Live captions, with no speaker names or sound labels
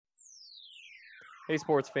Hey,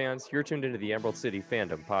 sports fans, you're tuned into the Emerald City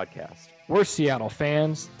Fandom Podcast. We're Seattle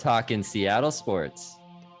fans. Talking Seattle sports.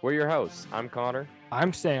 We're your hosts. I'm Connor.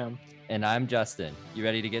 I'm Sam. And I'm Justin. You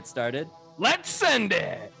ready to get started? Let's send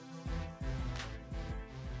it.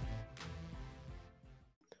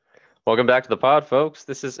 Welcome back to the pod, folks.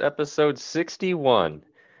 This is episode 61,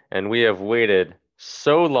 and we have waited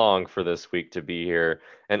so long for this week to be here.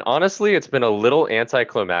 And honestly, it's been a little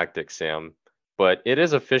anticlimactic, Sam, but it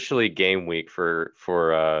is officially game week for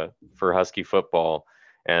Husky football.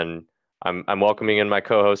 And I'm welcoming in my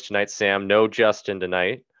co-host tonight, Sam. No Justin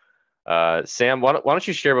tonight. Sam, why don't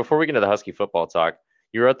you share before we get into the Husky football talk?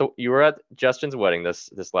 You were at Justin's wedding this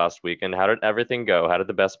last weekend. How did everything go? How did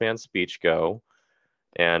the best man speech go?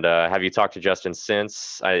 And have you talked to Justin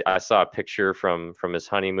since? I saw a picture from his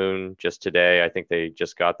honeymoon just today. I think they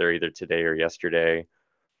just got there either today or yesterday.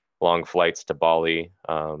 Long flights to Bali.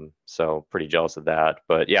 So pretty jealous of that.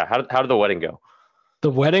 But yeah, how did the wedding go?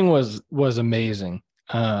 The wedding was amazing.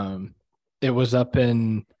 It was up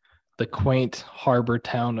in the quaint harbor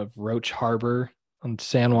town of Roach Harbor on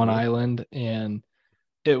San Juan Island, and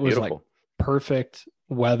it was Beautiful. like perfect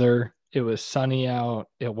weather. It was sunny out.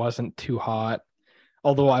 It wasn't too hot.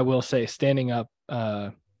 Although I will say, standing up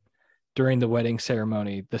during the wedding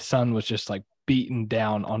ceremony, the sun was just like beaten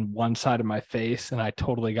down on one side of my face, and I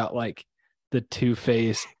totally got like the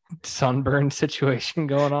two-phase sunburn situation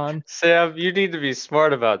going on. Sam, you need to be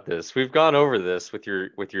smart about this. We've gone over this with your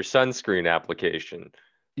sunscreen application.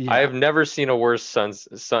 Yeah. I have never seen a worse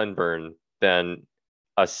sunburn than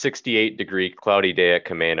a 68-degree cloudy day at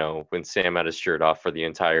Camano when Sam had his shirt off for the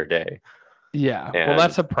entire day. Yeah, And well,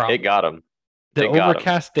 that's a problem. It got him. The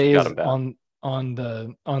overcast days got him on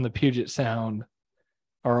the Puget Sound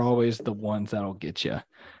are always the ones that'll get you.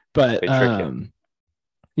 But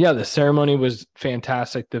yeah, the ceremony was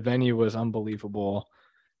fantastic. The venue was unbelievable.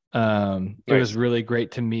 It was really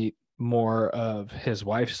great to meet more of his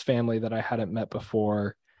wife's family that I hadn't met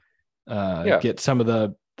before. Get some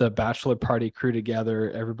of the bachelor party crew together.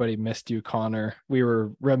 Everybody missed you, Connor. We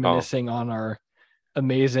were reminiscing on our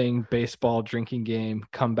amazing baseball drinking game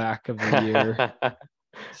comeback of the year.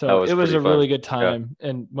 So it was a really good time. Yeah.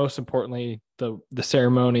 And most importantly, the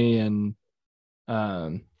ceremony and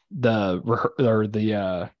the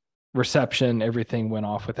reception, everything went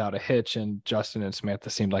off without a hitch, and Justin and Samantha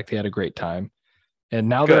seemed like they had a great time. And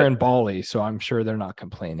now they're in Bali, so I'm sure they're not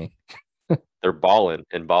complaining. They're balling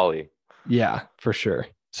in Bali. Yeah, for sure.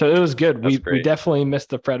 So it was good. We definitely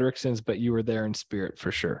missed the Fredericksons, but you were there in spirit for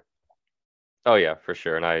sure. Oh yeah, for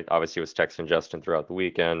sure. And I obviously was texting Justin throughout the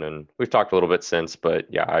weekend, and we've talked a little bit since, but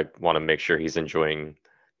yeah, I want to make sure he's enjoying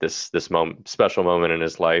this special moment in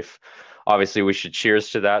his life. Obviously, we should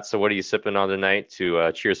cheers to that. So what are you sipping on tonight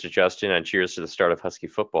to cheers to Justin and cheers to the start of Husky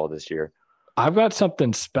football this year? I've got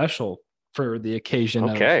something special for the occasion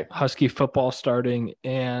of Husky football starting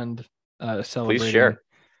and celebrating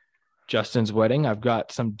Justin's wedding. I've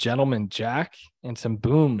got some Gentleman Jack and some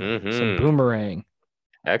Boomerang.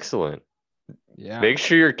 Excellent. Yeah. Make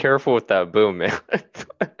sure you're careful with that boom, man.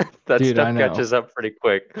 Stuff catches up pretty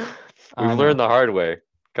quick. We've learned the hard way.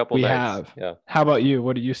 We have. Yeah. How about you?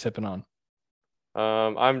 What are you sipping on?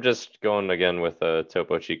 I'm just going again with a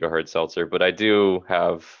Topo Chico hard seltzer, but I do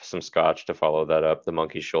have some scotch to follow that up, the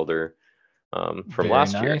Monkey Shoulder from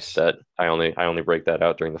last year. That I only break that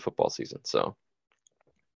out during the football season. So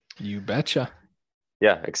you betcha.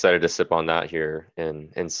 Yeah, excited to sip on that here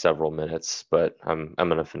in several minutes, but I'm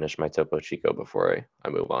gonna finish my Topo Chico before I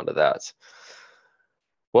move on to that.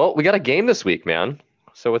 Well, we got a game this week, man.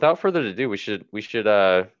 So without further ado, we should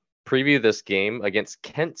preview this game against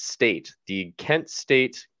Kent State. The Kent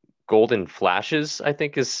State Golden Flashes, I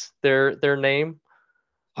think, is their name.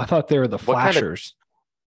 I thought they were the Flashers.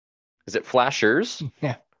 Is it Flashers?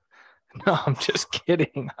 Yeah. No, I'm just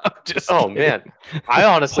kidding. Man, I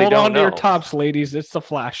honestly don't know. Hold on to your tops, ladies. It's the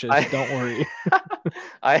Flashes. Don't worry.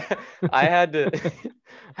 I had to.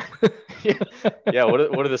 Yeah.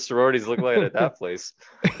 What do the sororities look like at that place?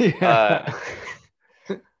 Yeah.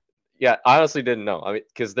 Yeah, I honestly didn't know. I mean,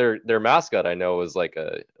 because their mascot I know was like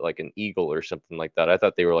an eagle or something like that. I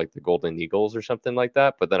thought they were like the Golden Eagles or something like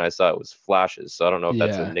that. But then I saw it was Flashes, so I don't know if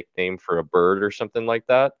that's a nickname for a bird or something like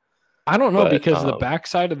that. I don't know, because the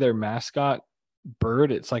backside of their mascot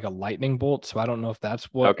bird, it's like a lightning bolt. So I don't know if that's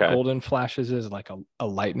what Golden Flashes is, like a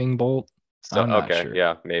lightning bolt. So, I'm not sure.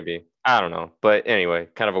 Yeah, maybe. I don't know. But anyway,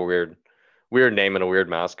 kind of a weird name and a weird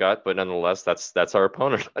mascot. But nonetheless, that's our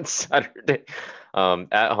opponent on Saturday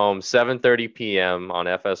at home, 7:30 p.m. on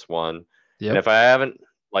FS1. Yep. And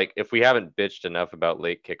if we haven't bitched enough about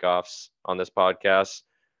late kickoffs on this podcast,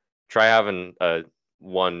 try having a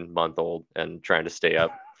 1-month-old and trying to stay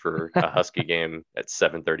up for a Husky game at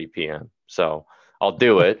 7:30 p.m. So I'll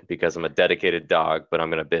do it because I'm a dedicated dog, but I'm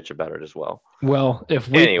going to bitch about it as well. Well, if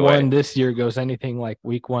week one this year goes anything like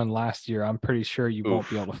week one last year, I'm pretty sure you won't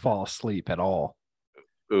be able to fall asleep at all.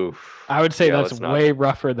 Oof. I would say that's way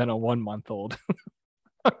rougher than a 1-month-old.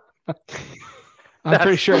 I'm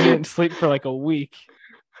pretty sure he didn't sleep for like a week.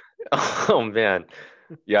 Oh man.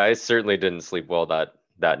 Yeah, I certainly didn't sleep well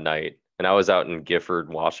that night. And I was out in Gifford,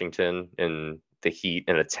 Washington in the heat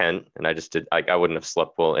in a tent, and I just I wouldn't have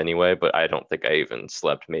slept well anyway, but I don't think I even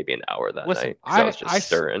slept maybe an hour that night. I was just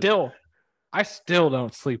stirring. I still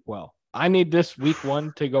don't sleep well. I need this week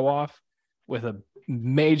one to go off with a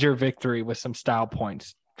major victory with some style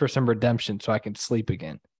points for some redemption so I can sleep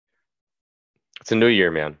again. It's a new year,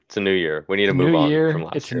 man. It's a new year. We need to move on from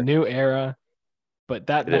last year. It's a new era, but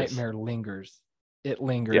that nightmare lingers. It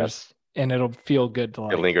lingers. Yes. And it'll feel good to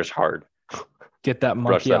it lingers hard. Get that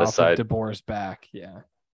monkey off of DeBoer's back. Yeah.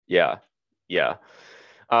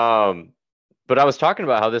 But I was talking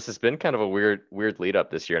about how this has been kind of a weird lead up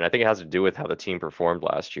this year, and I think it has to do with how the team performed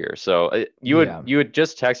last year. So you had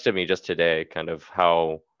just texted me just today, kind of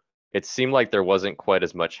how it seemed like there wasn't quite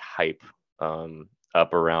as much hype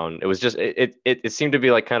up around. It was just it seemed to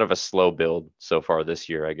be like kind of a slow build so far this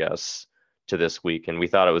year, I guess, to this week, and we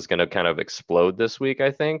thought it was going to kind of explode this week,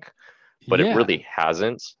 I think, but it really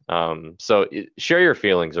hasn't. So share your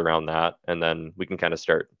feelings around that, and then we can kind of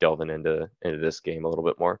start delving into this game a little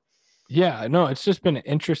bit more. Yeah, no, it's just been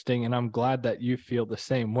interesting, and I'm glad that you feel the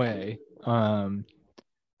same way.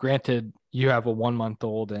 Granted, you have a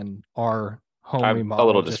 1-month-old, and our home remodel a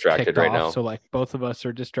little distracted right now. So like both of us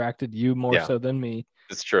are distracted, you more so than me.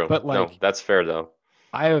 It's true. But like, no, that's fair though.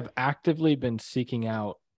 I have actively been seeking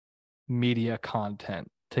out media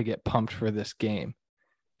content to get pumped for this game,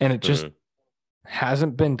 and it just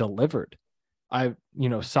hasn't been delivered.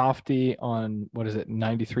 Softy on, what is it,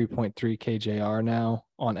 93.3 KJR now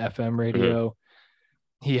on FM radio.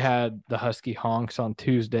 He had the Husky Honks on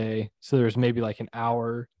Tuesday, so there's maybe like an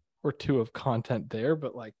hour or two of content there,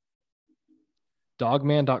 but like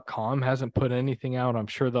dogman.com hasn't put anything out. I'm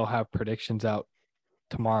sure they'll have predictions out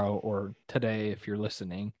tomorrow or today if you're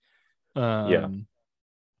listening. But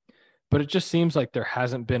it just seems like there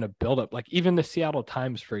hasn't been a buildup. Like even the Seattle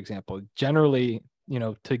Times, for example, generally,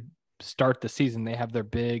 to start the season, they have their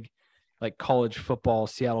big like college football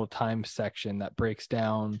Seattle Times section that breaks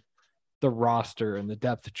down the roster and the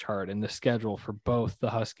depth chart and the schedule for both the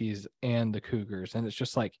Huskies and the Cougars. And it's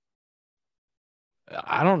just like,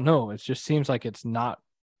 I don't know. It just seems like it's not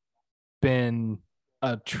been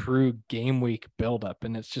a true game week buildup,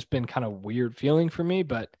 and it's just been kind of weird feeling for me.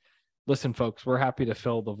 But listen, folks, we're happy to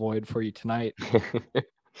fill the void for you tonight.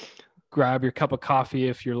 Grab your cup of coffee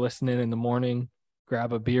if you're listening in the morning.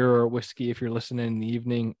 Grab a beer or a whiskey if you're listening in the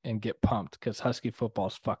evening, and get pumped because Husky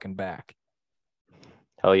football's fucking back.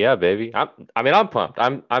 Hell yeah, baby. I'm pumped.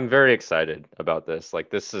 I'm very excited about this.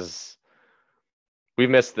 Like we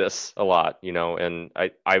missed this a lot, and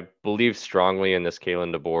I believe strongly in this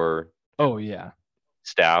Kalen DeBoer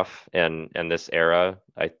staff and this era.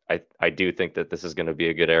 I do think that this is going to be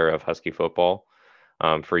a good era of Husky football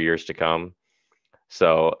for years to come.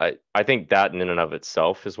 So I think that in and of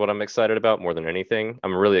itself is what I'm excited about more than anything.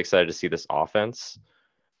 I'm really excited to see this offense.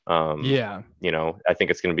 I think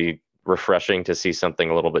it's going to be refreshing to see something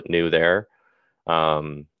a little bit new there.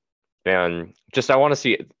 And just I want to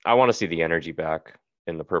see the energy back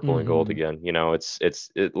in the purple and gold again.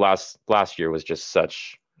 Last year was just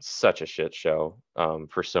such a shit show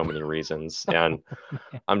for so many reasons, and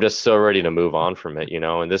I'm just so ready to move on from it,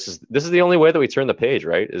 and this is the only way that we turn the page,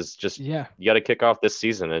 right? Is just you got to kick off this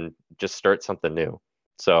season and just start something new.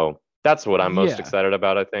 So that's what I'm most excited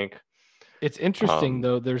about. I think it's interesting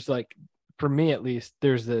though. There's like, for me at least,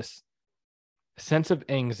 there's this sense of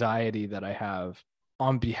anxiety that I have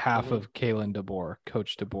on behalf of Kalen DeBoer,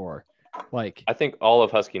 Coach DeBoer. Like, I think all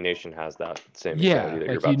of Husky Nation has that same anxiety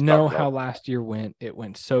that like, how last year went. It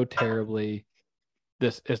went so terribly.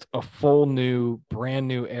 This is a brand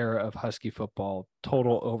new era of Husky football,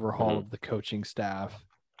 total overhaul of the coaching staff.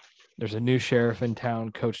 There's a new sheriff in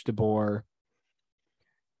town, Coach DeBoer.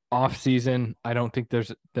 Off season, I don't think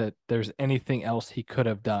there's anything else he could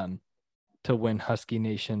have done to win Husky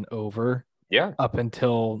Nation over. Yeah. Up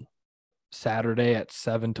until Saturday at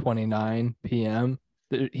 7:29 p.m.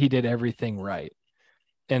 He did everything right.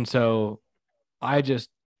 And so I just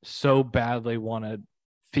so badly want to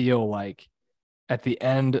feel like at the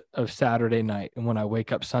end of Saturday night and when I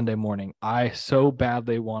wake up Sunday morning, I so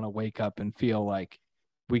badly want to wake up and feel like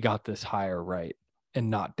we got this hire right and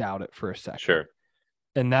not doubt it for a second. Sure.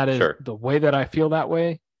 And that is the way that I feel that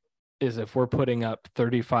way is if we're putting up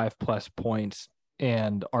 35 plus points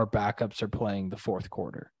and our backups are playing the fourth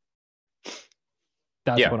quarter.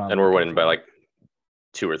 That's yeah, what I'm and we're looking winning by for. like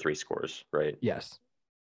 2 or 3 scores, right? Yes.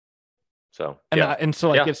 So And so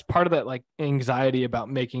like it's part of that like anxiety about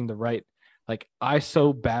making the right. Like I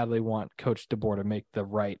so badly want Coach DeBoer to make the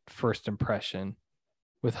right first impression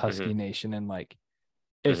with Husky Nation, and like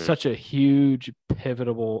it's such a huge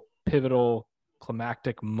pivotal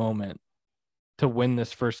climactic moment to win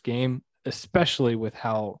this first game, especially with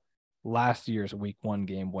how last year's week 1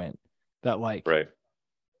 game went. That like right.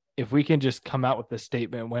 If we can just come out with the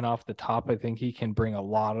statement went off the top, I think he can bring a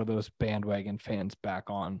lot of those bandwagon fans back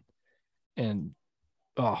on. And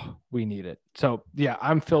we need it. So yeah,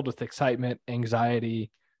 I'm filled with excitement,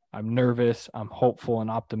 anxiety. I'm nervous. I'm hopeful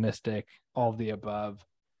and optimistic, all of the above.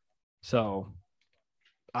 So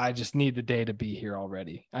I just need the day to be here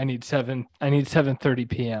already. I need 7:30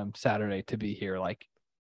 p.m. Saturday to be here, like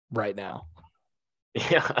right now.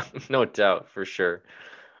 Yeah, no doubt, for sure.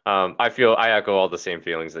 I echo all the same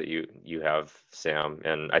feelings that you have, Sam,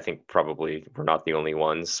 and I think probably we're not the only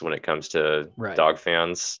ones when it comes to Dog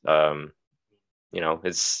fans. We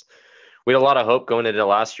had a lot of hope going into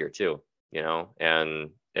last year too, and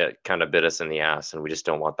it kind of bit us in the ass, and we just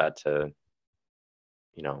don't want that to,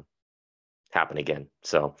 happen again.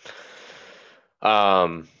 So,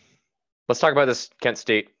 let's talk about this Kent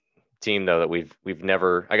State team though that we've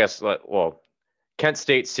never, I guess, Kent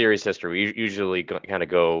State series history. We usually kind of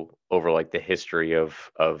go over like the history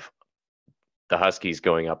of the Huskies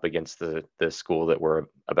going up against the school that we're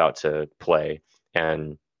about to play,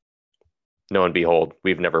 and lo and behold,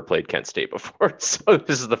 we've never played Kent State before. So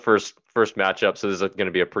this is the first matchup. So this is going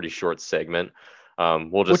to be a pretty short segment.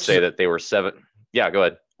 We'll just say that they were 7. Yeah, go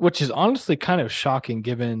ahead. Which is honestly kind of shocking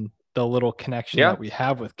given the little connection that we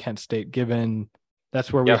have with Kent State, given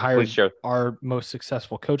that's where we hired our most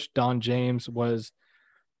successful coach. Don James was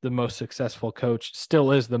the most successful coach,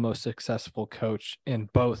 still is the most successful coach in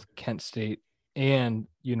both Kent State and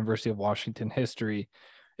University of Washington history.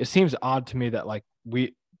 It seems odd to me that like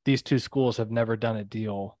these two schools have never done a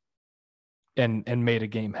deal and made a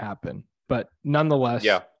game happen. But nonetheless,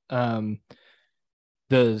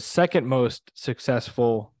 the second most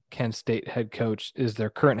successful Kent State head coach is their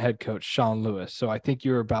current head coach, Sean Lewis. So I think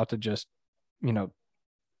you're about to just,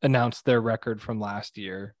 announce their record from last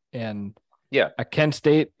year. And at Kent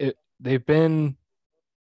State, they've been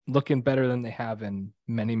looking better than they have in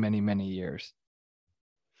many, many, many years.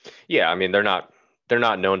 Yeah, I mean, they're not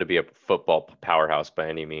known to be a football powerhouse by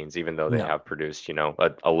any means, even though they have produced,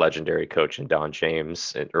 a legendary coach in Don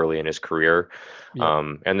James early in his career.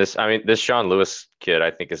 Yeah. And this Sean Lewis kid, I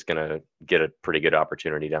think, is going to get a pretty good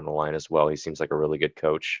opportunity down the line as well. He seems like a really good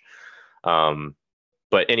coach.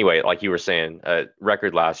 But anyway, like you were saying,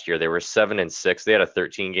 record last year, they were 7-6. They had a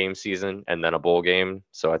 13-game season and then a bowl game.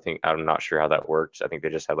 So I'm not sure how that worked. I think they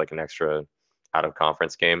just had like an extra out of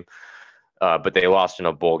conference game. But they lost in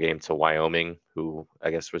a bowl game to Wyoming, who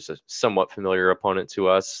I guess was a somewhat familiar opponent to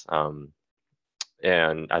us.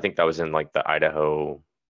 And I think that was in like the Idaho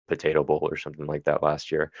Potato Bowl or something like that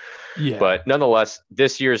last year. Yeah. But nonetheless,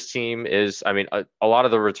 this year's team is, a lot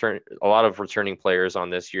of returning players on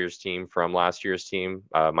this year's team from last year's team,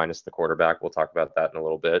 minus the quarterback. We'll talk about that in a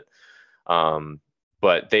little bit.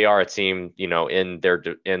 But they are a team, in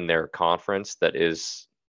their conference that is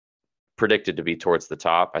predicted to be towards the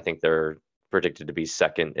top. I think they're predicted to be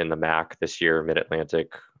second in the MAC this year,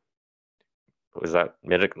 Mid-Atlantic. Was that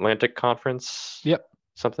Mid-Atlantic Conference? Yep.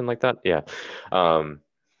 Something like that. Yeah.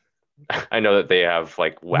 I know that they have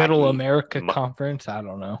like wacky Middle America Conference. I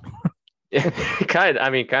don't know. kind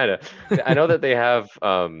of. I know that they have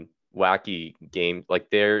wacky game, like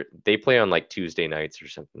they play on like Tuesday nights or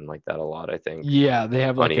something like that a lot, I think. Yeah, they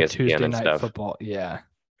have like a Tuesday night football. Yeah.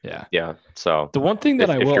 So the one thing that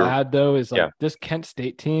I will add though is like this Kent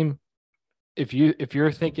State team, if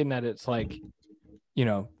you're thinking that it's like,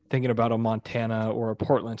 thinking about a Montana or a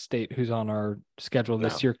Portland State who's on our schedule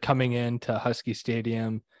this year coming into Husky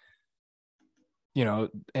Stadium,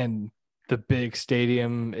 and the big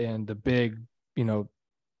stadium and the big,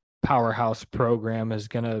 powerhouse program is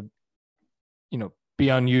going to, be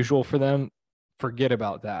unusual for them. Forget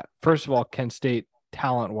about that. First of all, Kent State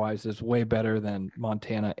talent-wise is way better than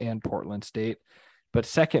Montana and Portland State. But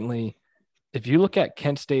secondly, if you look at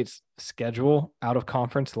Kent State's schedule out of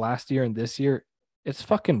conference last year and this year, it's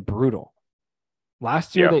fucking brutal.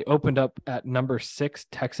 Last year they opened up at number 6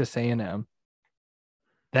 Texas A&M.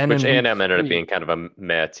 Which A&M ended up being kind of a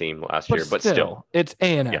meh team last year, but still. It's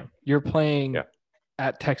A&M. Yeah. You're playing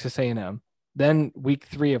at Texas A&M. Then week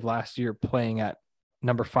 3 of last year playing at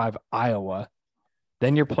number 5 Iowa.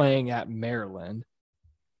 Then you're playing at Maryland.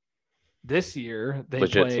 This year they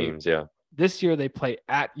legit teams, This year they play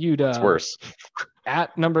at It's UW, worse.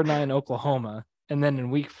 at number 9 Oklahoma, and then in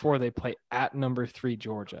week 4 they play at number 3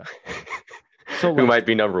 Georgia. So who might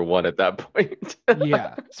be number 1 at that point.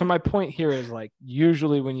 Yeah. So my point here is like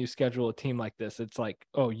usually when you schedule a team like this, it's like,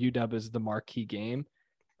 oh, UW is the marquee game.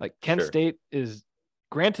 Like Kent State is,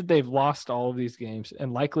 granted they've lost all of these games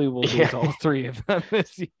and likely will lose all 3 of them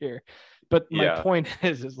this year. But my point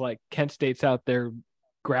is like Kent State's out there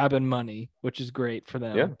grabbing money, which is great for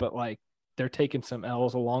them. Yeah. But like they're taking some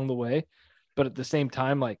L's along the way. But at the same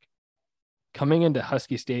time, like coming into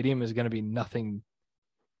Husky Stadium is going to be nothing,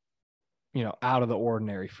 out of the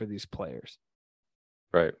ordinary for these players.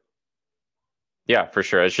 Right. Yeah, for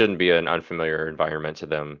sure. It shouldn't be an unfamiliar environment to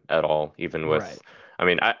them at all, even with, I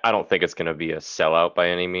mean, I don't think it's going to be a sellout by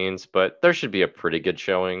any means, but there should be a pretty good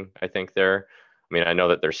showing, I think, there. I mean, I know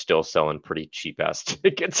that they're still selling pretty cheap ass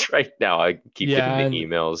tickets right now. I keep getting the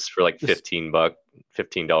emails for like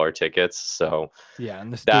 $15 tickets. So yeah,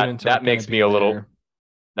 and that makes me a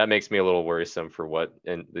little worrisome for what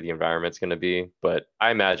the environment's going to be. But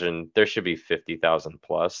I imagine there should be 50,000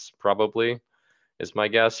 plus, probably, is my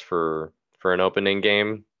guess for an opening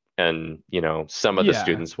game. And some of the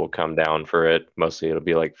students will come down for it. Mostly it'll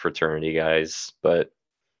be like fraternity guys, but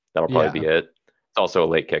that'll probably be it. It's also a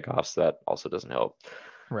late kickoff, so that also doesn't help.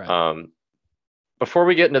 Right. Before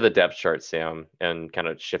we get into the depth chart, Sam, and kind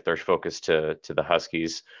of shift our focus to the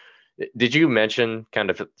Huskies, did you mention kind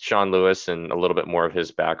of Sean Lewis and a little bit more of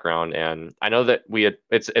his background? And I know that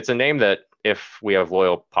it's a name that if we have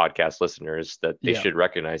loyal podcast listeners, that they should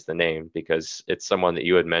recognize the name, because it's someone that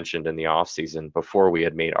you had mentioned in the off season before we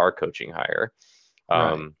had made our coaching hire.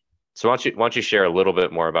 So why don't you share a little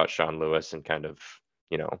bit more about Sean Lewis and kind of,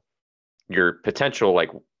 your potential, like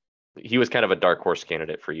he was kind of a dark horse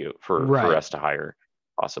candidate for you for us to hire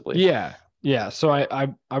possibly. Yeah. So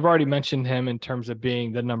I've already mentioned him in terms of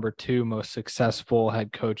being the number 2 most successful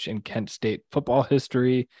head coach in Kent State football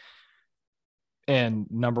history. And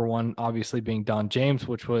number 1, obviously, being Don James,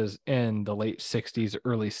 which was in the late 60s,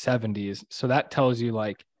 early 70s. So that tells you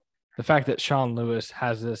like the fact that Sean Lewis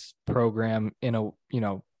has this program in a,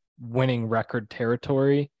 winning record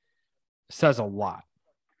territory says a lot.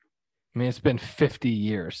 I mean, it's been 50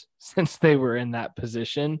 years since they were in that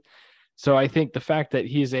position. So I think the fact that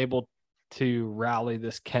he's able to rally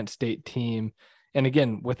this Kent State team, and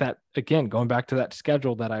again, going back to that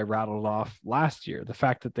schedule that I rattled off last year, the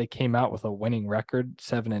fact that they came out with a winning record,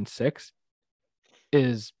 7-6,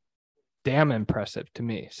 is damn impressive to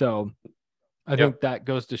me. So I think that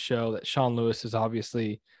goes to show that Sean Lewis is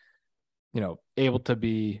obviously, able to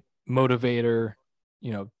be motivator,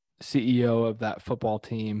 CEO of that football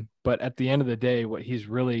team. But at the end of the day, what he's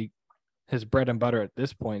really, his bread and butter at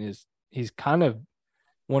this point is he's kind of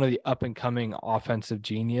one of the up and coming offensive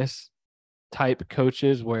genius type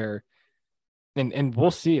coaches where, and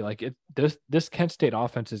we'll see, like this Kent State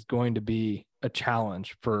offense is going to be a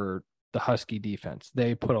challenge for the Husky defense.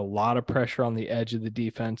 They put a lot of pressure on the edge of the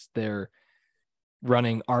defense. They're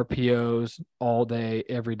running RPOs all day,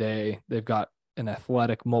 every day. They've got an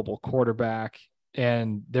athletic mobile quarterback,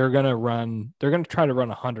 and they're going to try to run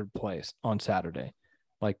 100 plays on Saturday.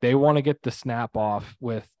 Like they want to get the snap off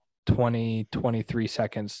with 23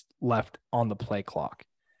 seconds left on the play clock,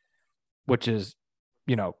 which is,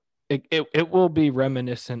 it will be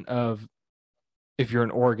reminiscent of, if you're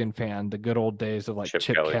an Oregon fan, the good old days of like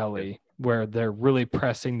Chip Kelly, where they're really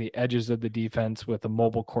pressing the edges of the defense with a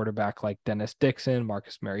mobile quarterback like Dennis Dixon,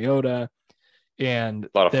 Marcus Mariota, and a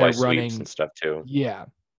lot of fly sweeps and stuff too. Yeah.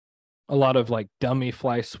 A lot of like dummy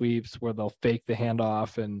fly sweeps where they'll fake the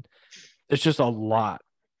handoff, and it's just a lot.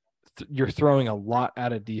 You're throwing a lot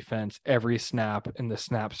at a defense every snap, and the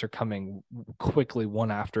snaps are coming quickly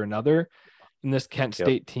one after another. And this Kent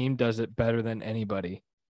State team does it better than anybody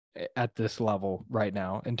at this level right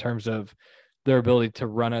now in terms of their ability to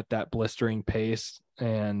run at that blistering pace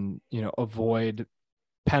and, avoid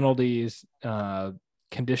penalties,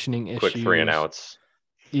 conditioning issues. Quick 3 and outs.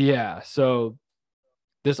 Yeah. So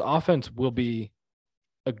this offense will be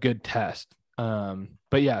a good test.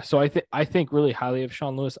 But yeah, so I think really highly of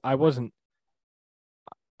Sean Lewis. I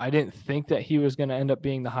didn't think that he was going to end up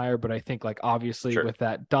being the hire, but I think like obviously with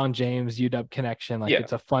that Don James UW connection, like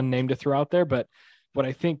it's a fun name to throw out there. But what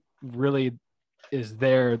I think really is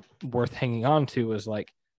there worth hanging on to is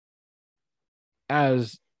like,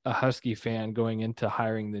 as a Husky fan going into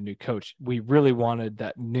hiring the new coach, we really wanted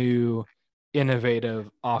that new, innovative,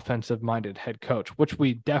 offensive-minded head coach, which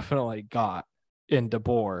we definitely got in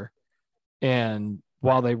DeBoer. And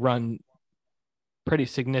while they run pretty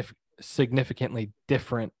significantly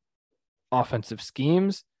different offensive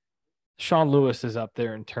schemes, Sean Lewis is up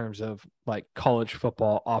there in terms of like college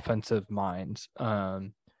football offensive minds.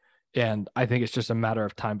 And I think it's just a matter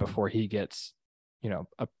of time before he gets,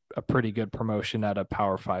 a pretty good promotion at a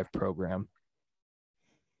Power 5 program.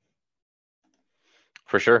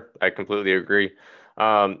 For sure. I completely agree.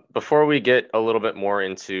 Before we get a little bit more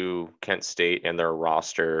into Kent State and their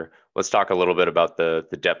roster, let's talk a little bit about the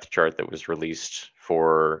depth chart that was released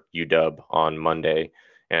for UW on Monday.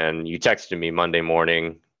 And you texted me Monday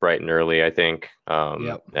morning, bright and early, I think.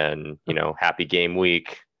 Yep. And, happy game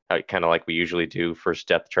week, kind of like we usually do, first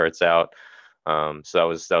depth charts out.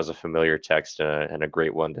 So that was a familiar text and a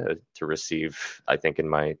great one to receive, I think, in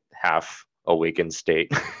my half awakened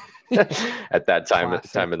state at that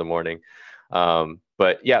time in the morning.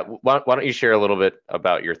 But yeah, why don't you share a little bit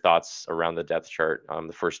about your thoughts around the depth chart,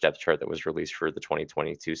 the first depth chart that was released for the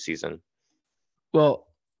 2022 season? Well,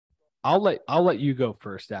 I'll let you go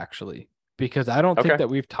first, actually, because I don't think that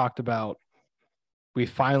we've talked about. We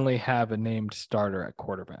finally have a named starter at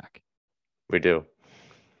quarterback. We do.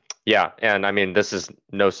 Yeah, and I mean, this is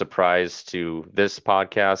no surprise to this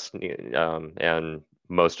podcast and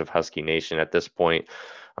most of Husky Nation at this point.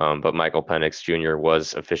 But Michael Penix Jr.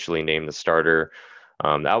 was officially named the starter.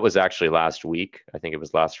 That was actually last week. I think it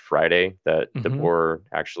was last Friday that DeBoer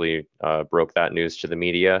actually broke that news to the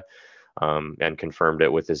media and confirmed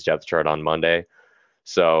it with his depth chart on Monday.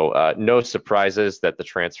 So no surprises that the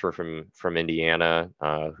transfer from Indiana,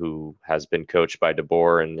 who has been coached by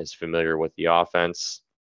DeBoer and is familiar with the offense,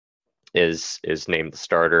 is named the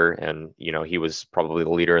starter. And he was probably the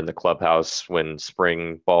leader in the clubhouse when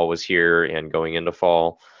spring ball was here and going into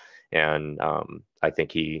fall. And I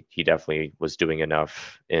think he definitely was doing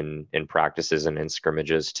enough in practices and in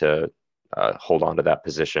scrimmages to hold on to that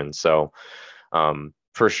position. So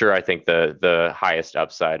for sure, I think the highest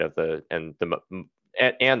upside of the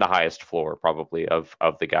highest floor probably of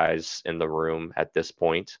the guys in the room at this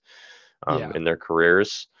point in their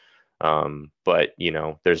careers. But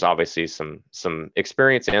there's obviously some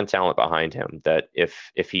experience and talent behind him that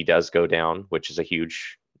if he does go down, which is a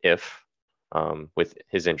huge if, with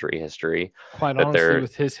his injury history, quite honestly,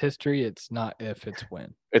 with his history, it's not if, it's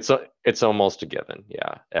when. It's almost a given.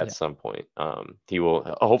 Yeah. At some point, he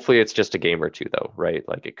will, hopefully it's just a game or two though, right?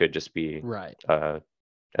 Like it could just be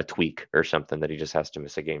a tweak or something that he just has to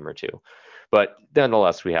miss a game or two, but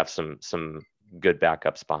nonetheless, we have some good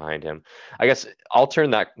backups behind him. I guess I'll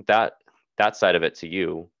turn that side of it to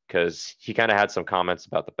you, because he kind of had some comments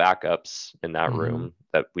about the backups in that room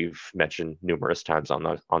that we've mentioned numerous times on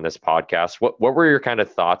this podcast. What were your kind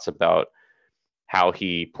of thoughts about how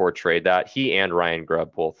he portrayed that? He and Ryan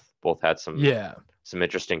Grubb both had some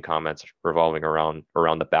interesting comments revolving around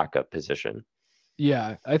the backup position.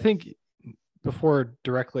 Yeah, I think before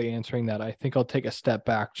directly answering that, I think I'll take a step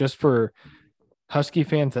back just for Husky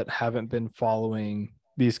fans that haven't been following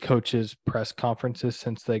these coaches' press conferences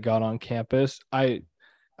since they got on campus. I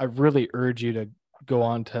really urge you to go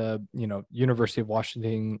on to, University of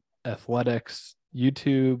Washington Athletics,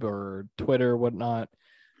 YouTube or Twitter, whatnot,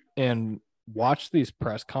 and watch these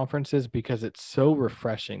press conferences, because it's so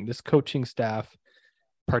refreshing. This coaching staff,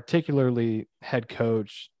 particularly head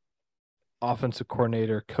coach, offensive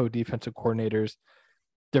coordinator, co-defensive coordinators,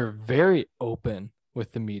 they're very open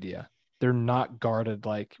with the media. They're not guarded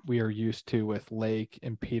like we are used to with Lake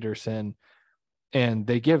and Peterson. And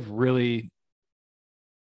they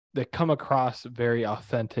come across very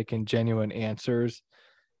authentic and genuine answers.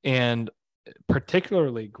 And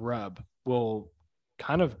particularly Grubb will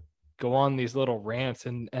kind of go on these little rants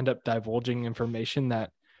and end up divulging information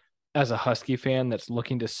that, as a Husky fan that's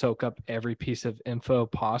looking to soak up every piece of info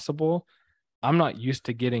possible, I'm not used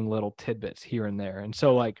to getting little tidbits here and there. And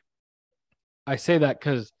so, like, I say that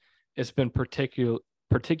because it's been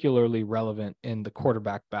particularly relevant in the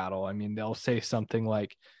quarterback battle. I mean, they'll say something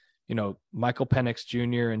like, Michael Penix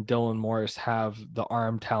Jr. and Dylan Morris have the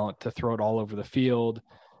arm talent to throw it all over the field,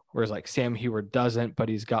 whereas like Sam Heward doesn't, but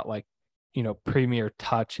he's got like, premier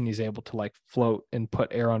touch and he's able to like float and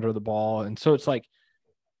put air under the ball. And so it's like,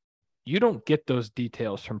 you don't get those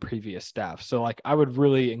details from previous staff. So like, I would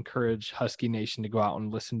really encourage Husky Nation to go out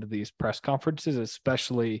and listen to these press conferences,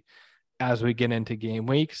 especially as we get into game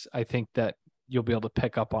weeks. I think that you'll be able to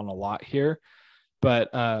pick up on a lot here.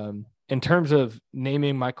 But in terms of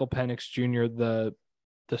naming Michael Penix Jr. the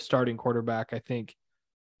starting quarterback, I think,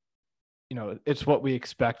 it's what we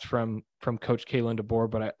expect from Coach Kalen DeBoer.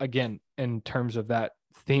 But again, in terms of that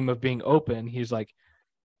theme of being open, he's like,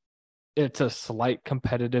 it's a slight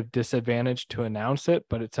competitive disadvantage to announce it,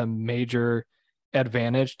 but it's a major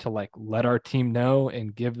advantage to like let our team know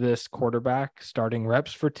and give this quarterback starting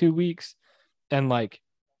reps for 2 weeks. And like,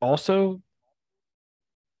 also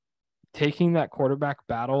taking that quarterback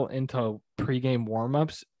battle into pregame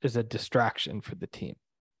warmups is a distraction for the team.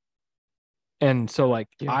 And so, like,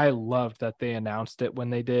 I loved that they announced it when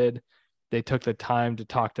they did. They took the time to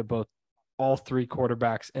talk to all three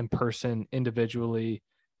quarterbacks in person individually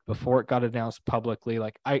before it got announced publicly.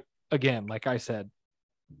 Like I said,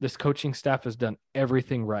 this coaching staff has done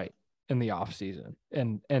everything right in the offseason,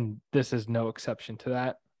 and this is no exception to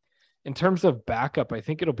that. In terms of backup, I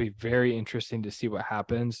think it'll be very interesting to see what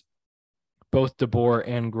happens. Both DeBoer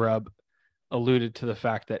and Grubb alluded to the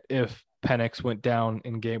fact that if Penix went down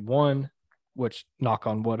in game one, which, knock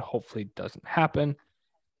on wood, hopefully doesn't happen,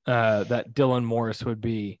 that Dylan Morris would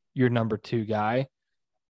be your number 2 guy.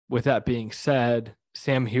 With that being said,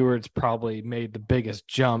 Sam Heward's probably made the biggest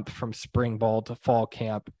jump from spring ball to fall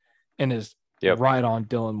camp and is right on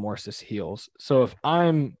Dylan Morris's heels. So if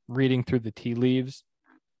I'm reading through the tea leaves,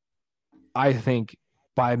 I think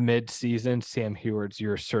by mid-season, Sam Heward's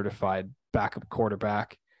your certified backup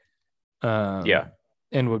quarterback.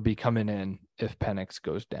 And would be coming in if Penix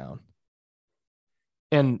goes down.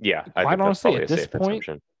 And quite honestly, at this point,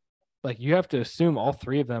 like, you have to assume all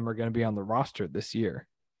three of them are going to be on the roster this year,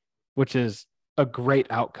 which is a great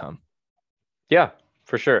outcome. Yeah,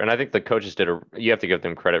 for sure. And I think the coaches you have to give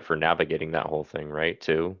them credit for navigating that whole thing, right,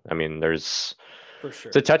 too. I mean, it's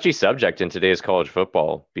a touchy subject in today's college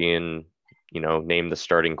football, being, named the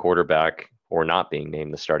starting quarterback or not being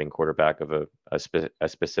named the starting quarterback of a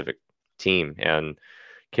specific team. And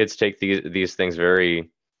kids take these things very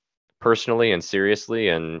personally and seriously,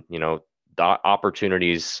 and the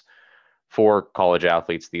opportunities for college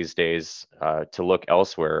athletes these days to look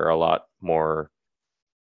elsewhere are a lot more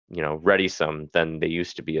ready-some than they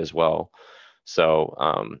used to be as well.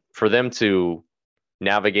 So for them to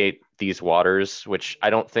navigate these waters, which I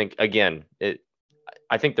don't think, again,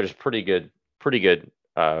 I think there's pretty good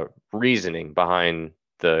reasoning behind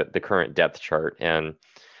the current depth chart, and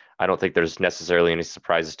I don't think there's necessarily any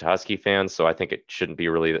surprises to Husky fans, so I think it shouldn't be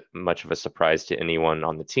really much of a surprise to anyone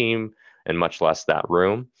on the team, and much less that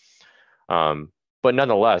room. But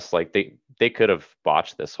nonetheless, like, they could have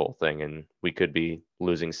botched this whole thing, and we could be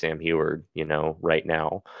losing Sam Heward, right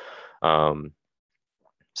now.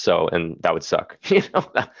 So, and that would suck.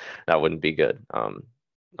 That wouldn't be good.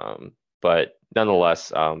 But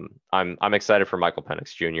nonetheless, I'm excited for Michael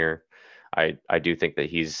Penix Jr. I do think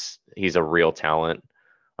that he's a real talent.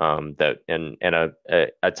 That and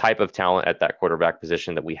a type of talent at that quarterback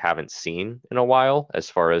position that we haven't seen in a while, as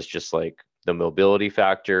far as just like the mobility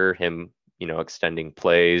factor, him, extending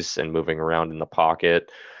plays and moving around in the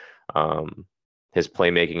pocket, his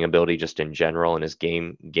playmaking ability just in general, and his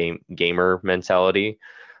gamer mentality.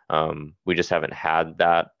 We just haven't had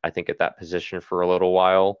that, I think, at that position for a little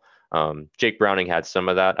while. Jake Browning had some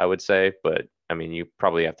of that, I would say, but I mean, you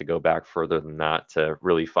probably have to go back further than that to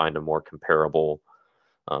really find a more comparable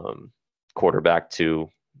quarterback to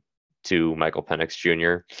Michael Penix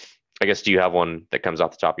Jr. I guess, do you have one that comes off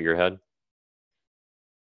the top of your head?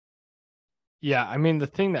 Yeah, I mean, the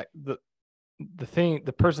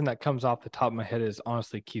person that comes off the top of my head is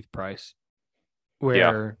honestly Keith Price.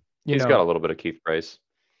 Where he's got a little bit of Keith Price.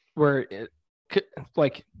 Where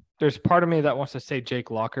there's part of me that wants to say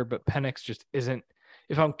Jake Locker, but Penix just isn't.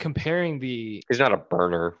 If I'm comparing he's not a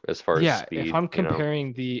burner as far as speed. If I'm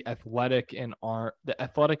comparing the athletic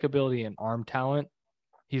ability and arm talent,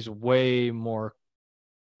 he's way more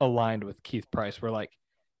aligned with Keith Price, where like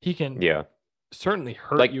he can certainly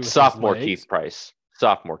hurt you with sophomore his legs.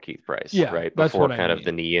 Sophomore Keith Price, right? Before kind of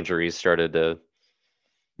the knee injuries started to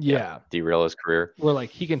derail his career. Where like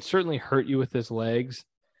he can certainly hurt you with his legs,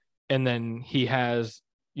 and then he has,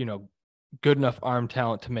 good enough arm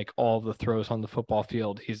talent to make all the throws on the football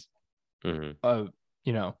field. He's he's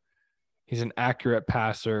an accurate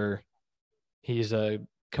passer. He's a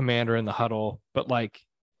commander in the huddle, but like,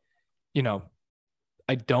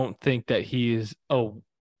 I don't think that he's a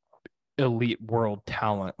elite world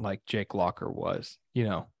talent like Jake Locker was,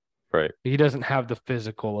 Right. He doesn't have the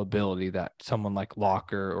physical ability that someone like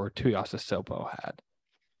Locker or Tuiasosopo had.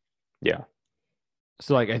 Yeah.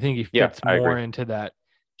 So like, I think he fits more into that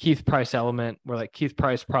Keith Price element, where like Keith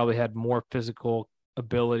Price probably had more physical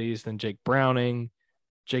abilities than Jake Browning.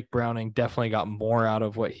 Jake Browning definitely got more out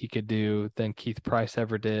of what he could do than Keith Price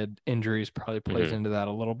ever did. Injuries probably plays into that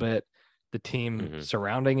a little bit. The team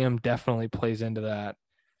surrounding him definitely plays into that.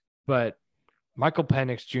 But Michael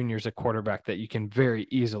Penix Jr. is a quarterback that you can very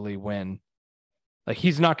easily win. Like,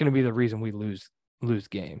 he's not going to be the reason we lose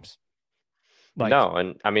games. Like, no,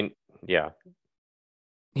 and I mean,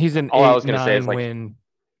 he's an 8-9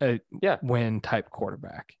 win type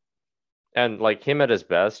quarterback. And like him at his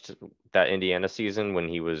best, that Indiana season when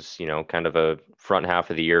he was, kind of a front half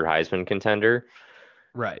of the year Heisman contender,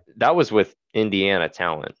 Right. that was with Indiana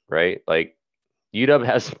talent, right? Like UW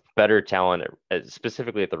has better talent,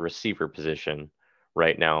 specifically at the receiver position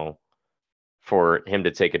right now for him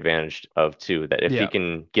to take advantage of too. That if he Yeah.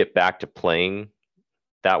 can get back to playing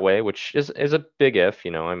that way, which is a big if,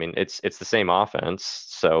 I mean, it's the same offense,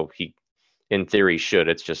 so he in theory should.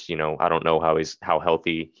 It's just, I don't know how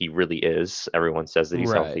healthy he really is. Everyone says that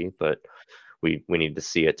he's Right. healthy, but we need to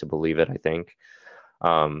see it to believe it, I think.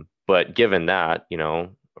 But given that,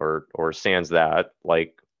 or sans that,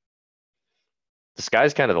 like the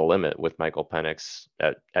sky's kind of the limit with Michael Penix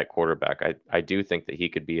at quarterback. I do think that he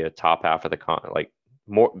could be a top half of the like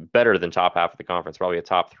more better than top half of the conference, probably a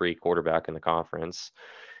top 3 quarterback in the conference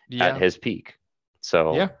at Yeah. his peak.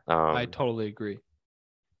 So, Yeah. I totally agree.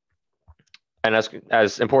 and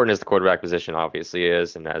as important as the quarterback position obviously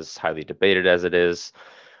is, and as highly debated as it is,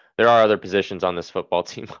 there are other positions on this football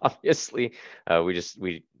team. Obviously, we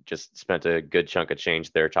just spent a good chunk of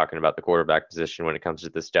change there talking about the quarterback position when it comes to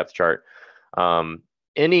this depth chart.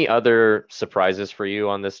 Any other surprises for you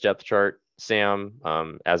on this depth chart,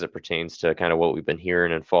 Sam, as it pertains to kind of what we've been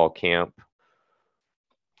hearing in fall camp?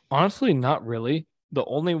 Honestly, not really. The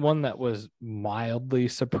only one that was mildly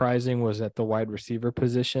surprising was at the wide receiver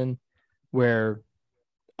position, where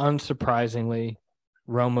unsurprisingly,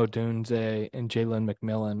 Rome Odunze and Jalen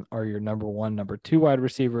McMillan are your number 1, number 2 wide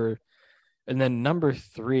receiver. And then number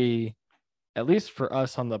 3, at least for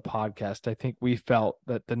us on the podcast, I think we felt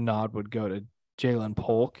that the nod would go to Jalen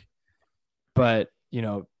Polk. But,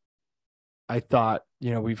 I thought,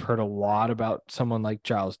 we've heard a lot about someone like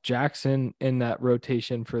Giles Jackson in that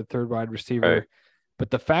rotation for third wide receiver. Right. But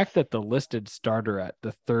the fact that the listed starter at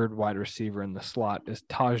the third wide receiver in the slot is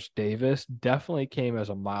Taj Davis definitely came as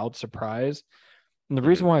a mild surprise. And the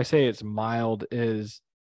reason why I say it's mild is,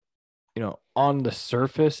 on the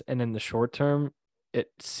surface and in the short term, it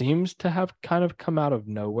seems to have kind of come out of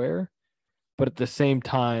nowhere. But at the same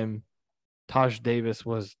time, Taj Davis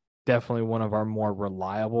was definitely one of our more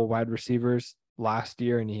reliable wide receivers last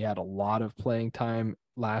year, and he had a lot of playing time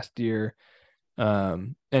last year,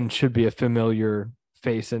 and should be a familiar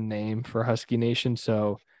face and name for Husky Nation.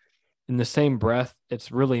 So in the same breath,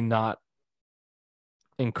 it's really not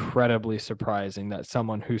incredibly surprising that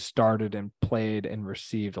someone who started and played and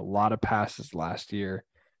received a lot of passes last year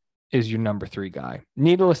is your number 3 guy.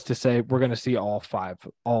 Needless to say, we're going to see all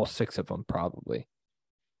 6 of them probably.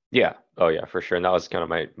 Yeah. Oh yeah, for sure. And that was kind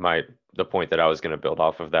of the point that I was going to build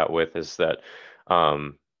off of that with is that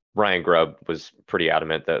Ryan Grubb was pretty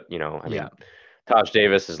adamant that, I mean, Taj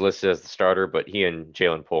Davis is listed as the starter, but he and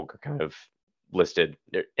Jalen Polk are kind of listed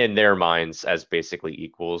in their minds as basically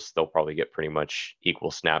equals. They'll probably get pretty much equal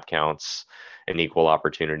snap counts and equal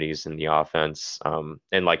opportunities in the offense.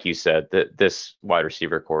 And like you said, this wide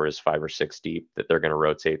receiver core is 5 or 6 deep, that they're going to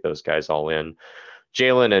rotate those guys all in.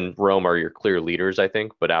 Jalen and Rome are your clear leaders, I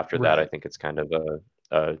think. But after that, I think it's kind of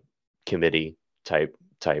a committee type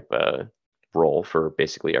role for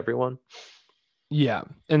basically everyone. Yeah.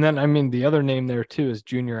 And then, I mean, the other name there too is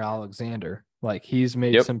Junior Alexander. Like he's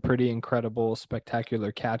made some pretty incredible,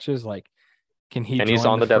 spectacular catches. Like, can he? And he's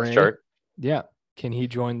on the depth chart. Yeah. Can he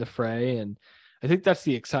join the fray? And I think that's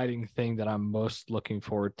the exciting thing that I'm most looking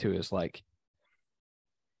forward to is like,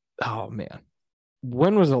 oh man,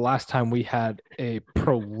 when was the last time we had a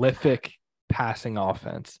prolific passing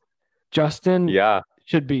offense? Justin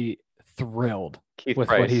should be thrilled with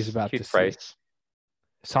what he's about to see.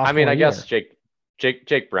 I mean, I guess Jake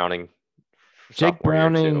Browning. Jake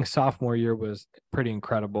Browning sophomore year was pretty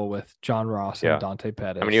incredible with John Ross and Dante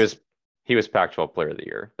Pettis. I mean, he was Pac-12 Player of the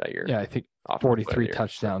Year that year. Yeah, I think 43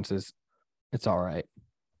 touchdowns is it's all right.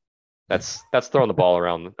 That's throwing the ball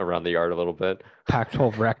around the yard a little bit.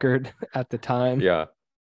 Pac-12 record at the time. Yeah.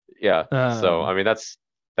 So I mean, that's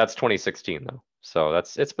 2016 though. So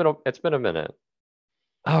it's been a minute.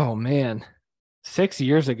 Oh man, 6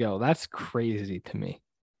 years ago. That's crazy to me.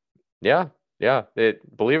 Yeah.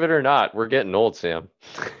 Believe it or not, we're getting old, Sam.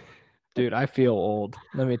 Dude, I feel old.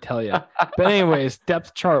 Let me tell you. But anyways,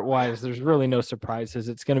 depth chart wise, there's really no surprises.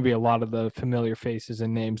 It's going to be a lot of the familiar faces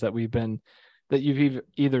and names that you've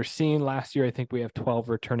either seen last year. I think we have 12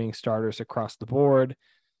 returning starters across the board.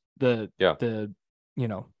 The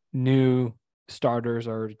new starters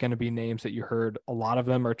are going to be names that you heard. A lot of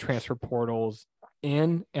them are transfer portals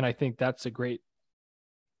in, and I think that's a great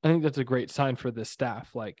sign for this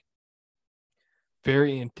staff. Like,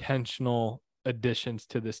 very intentional additions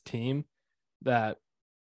to this team, that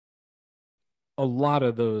a lot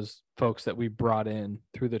of those folks that we brought in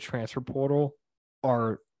through the transfer portal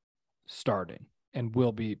are starting and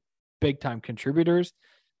will be big time contributors,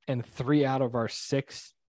 and 3 out of our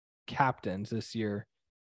 6 captains this year.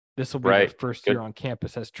 This will be their first year on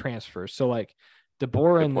campus as transfers. So like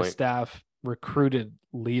DeBoer and the staff recruited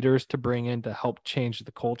leaders to bring in to help change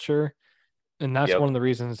the culture. And that's one of the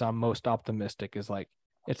reasons I'm most optimistic is like,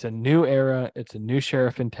 it's a new era. It's a new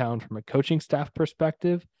sheriff in town from a coaching staff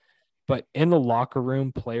perspective, but in the locker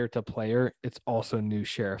room, player to player, it's also new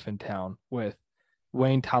sheriff in town with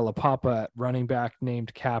Wayne Talapapa at running back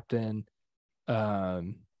named captain,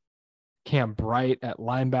 Cam Bright at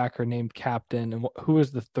linebacker named captain. And who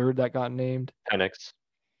was the third that got named? Penix.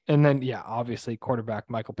 And then, obviously quarterback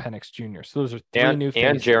Michael Penix Jr. So those are 3 new faces.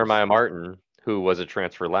 And Jeremiah Martin, who was a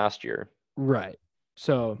transfer last year. Right.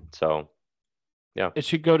 So yeah, it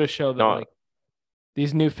should go to show that like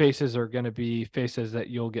these new faces are going to be faces that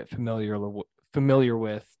you'll get familiar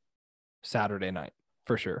with Saturday night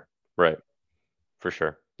for sure. Right. For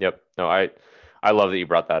sure. Yep. No, I love that you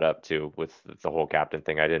brought that up too with the whole captain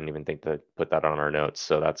thing. I didn't even think to put that on our notes.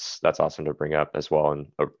 So that's awesome to bring up as well. And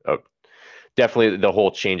definitely the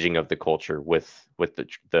whole changing of the culture with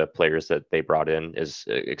the players that they brought in is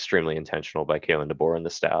extremely intentional by Kalen DeBoer and the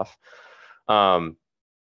staff.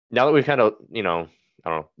 Now that we've kind of,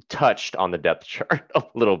 touched on the depth chart a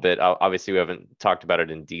little bit, obviously we haven't talked about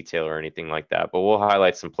it in detail or anything like that, but we'll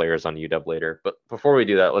highlight some players on UW later. But before we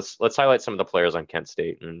do that, let's highlight some of the players on Kent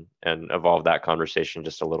State and evolve that conversation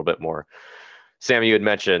just a little bit more. Sam, you had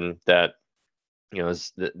mentioned that,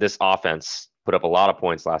 this offense put up a lot of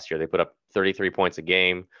points last year. They put up 33 points a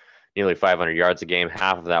game, nearly 500 yards a game.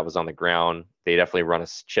 Half of that was on the ground. They definitely run a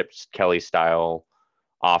Chip Kelly style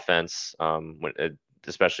offense,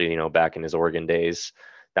 especially, back in his Oregon days.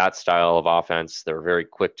 That style of offense, they're very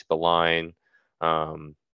quick to the line.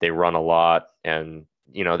 They run a lot, and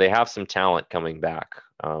they have some talent coming back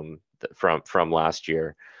from last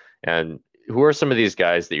year. And who are some of these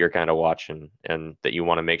guys that you're kind of watching and that you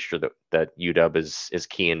want to make sure that UW is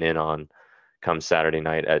keying in on come Saturday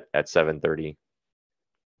night at 7:30?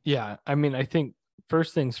 Yeah, I mean, I think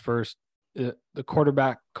first things first, the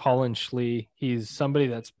quarterback Colin Schlee, he's somebody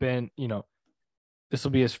that's been, this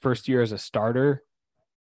will be his first year as a starter,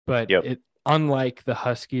 but unlike the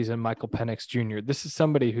Huskies and Michael Penix Jr., this is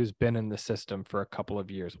somebody who's been in the system for a couple of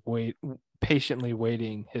years, patiently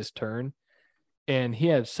waiting his turn. And he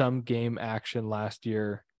had some game action last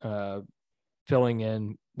year, filling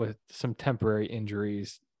in with some temporary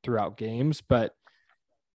injuries throughout games, but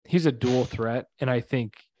he's a dual threat. And I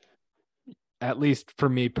think, at least for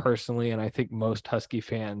me personally, and I think most Husky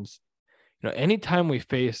fans, anytime we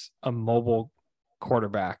face a mobile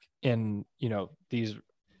quarterback in, these,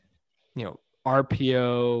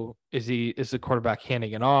 RPO, is the quarterback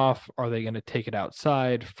handing it off? Are they going to take it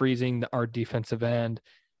outside, freezing our defensive end,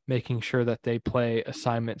 making sure that they play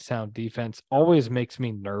assignment sound defense always makes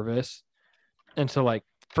me nervous. And so like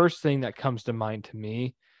first thing that comes to mind to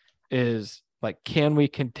me is like, can we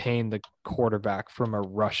contain the quarterback from a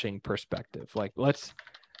rushing perspective? Like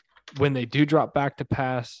when they do drop back to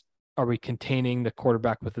pass, are we containing the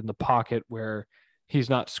quarterback within the pocket where he's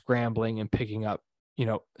not scrambling and picking up,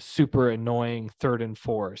 super annoying 3rd and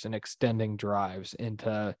 4s and extending drives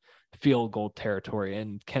into field goal territory?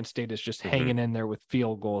 And Kent State is just hanging in there with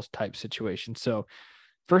field goals type situation. So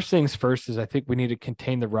first things first is I think we need to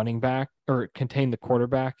contain the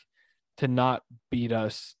quarterback to not beat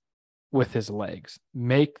us with his legs.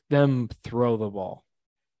 Make them throw the ball,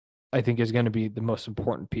 I think, is going to be the most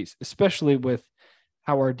important piece, especially with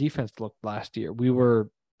how our defense looked last year. We were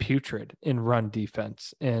putrid in run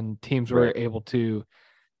defense, and teams were able to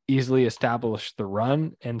easily establish the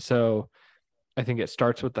run. And so I think it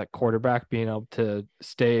starts with that quarterback being able to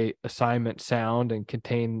stay assignment sound and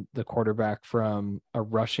contain the quarterback from a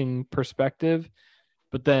rushing perspective.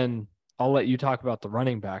 But then I'll let you talk about the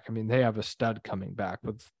running back. I mean, they have a stud coming back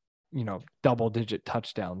with, double-digit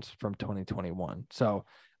touchdowns from 2021. So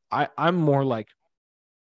I'm more like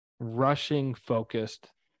rushing focused,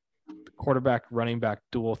 quarterback, running back,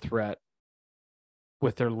 dual threat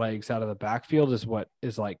with their legs out of the backfield is what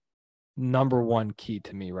is like number one key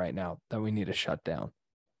to me right now that we need to shut down.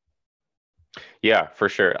 Yeah, for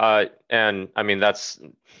sure. And I mean,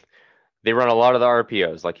 they run a lot of the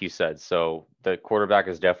RPOs, like you said. So the quarterback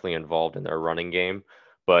is definitely involved in their running game,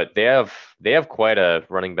 but they have quite a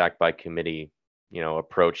running back by committee,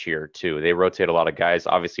 approach here too. They rotate a lot of guys.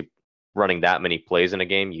 Obviously, running that many plays in a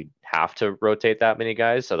game, you have to rotate that many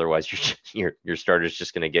guys. Otherwise, your starter's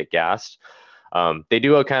just going to get gassed. They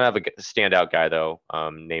do a kind of a standout guy though,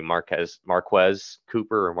 named Marquez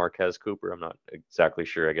Cooper. I'm not exactly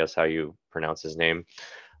sure, I guess, how you pronounce his name.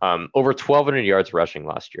 Over 1,200 yards rushing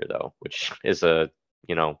last year though, which is a,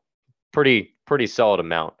 pretty solid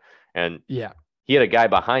amount. And yeah, he had a guy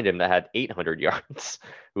behind him that had 800 yards,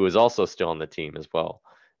 who was also still on the team as well,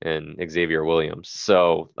 and Xavier Williams.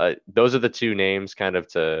 So those are the two names kind of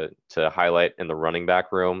to highlight in the running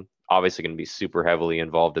back room. Obviously, going to be super heavily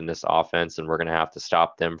involved in this offense, and we're going to have to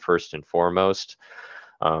stop them first and foremost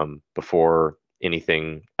before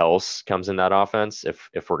anything else comes in that offense.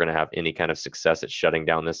 If we're going to have any kind of success at shutting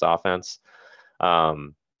down this offense,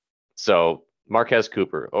 so Marquez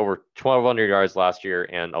Cooper, over 1,200 yards last year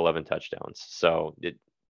and 11 touchdowns. So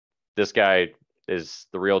this guy is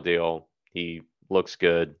the real deal. He looks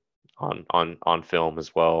good on film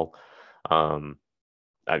as well.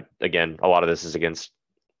 Again, a lot of this is against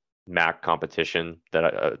MAC competition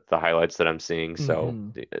that the highlights that I'm seeing. So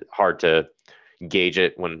hard to gauge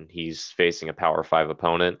it when he's facing a Power 5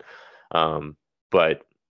 opponent. But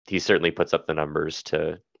he certainly puts up the numbers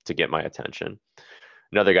to get my attention.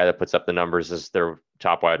 Another guy that puts up the numbers is their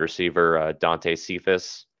top wide receiver, Dante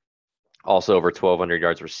Cephas, also over 1,200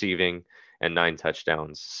 yards receiving and 9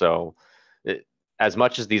 touchdowns. So as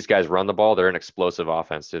much as these guys run the ball, they're an explosive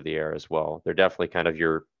offense through the air as well. They're definitely kind of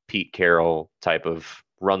your Pete Carroll type of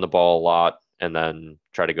run the ball a lot and then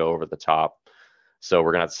try to go over the top. So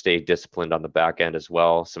we're going to have to stay disciplined on the back end as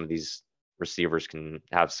well. Some of these receivers can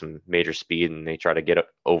have some major speed and they try to get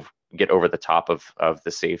over the top of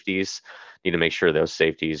the safeties. Need to make sure those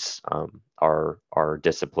safeties are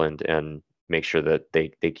disciplined and make sure that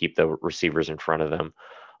they keep the receivers in front of them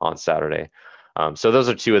on Saturday. So those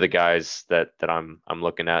are two of the guys that I'm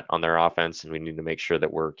looking at on their offense, and we need to make sure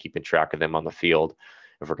that we're keeping track of them on the field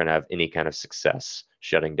if we're going to have any kind of success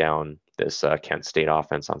shutting down this Kent State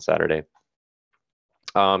offense on Saturday.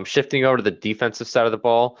 Shifting over to the defensive side of the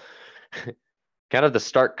ball, kind of the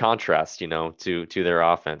stark contrast, to their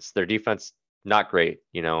offense. Their defense, not great.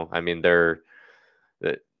 I mean, they're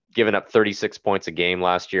giving up 36 points a game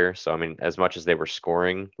last year. So, I mean, as much as they were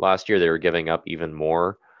scoring last year, they were giving up even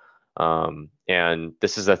more. And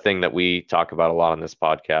this is a thing that we talk about a lot on this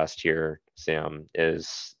podcast here, Sam,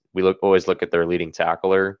 is we always look at their leading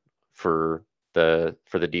tackler for the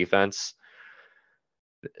defense.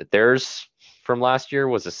 Theirs from last year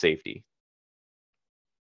was a safety.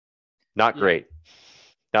 Not great.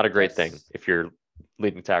 Not a great thing if your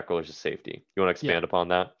leading tackler is a safety. You want to expand upon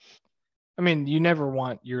that? I mean, you never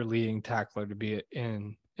want your leading tackler to be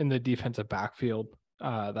in the defensive backfield.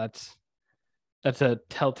 That's a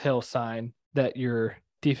telltale sign that your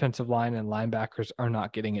defensive line and linebackers are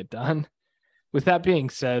not getting it done. With that being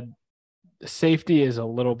said, safety is a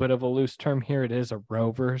little bit of a loose term here. It is a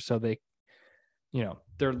rover. So they,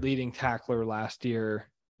 their leading tackler last year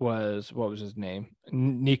was, what was his name?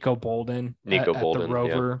 Nico Bolden. At the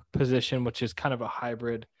rover position, which is kind of a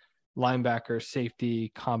hybrid linebacker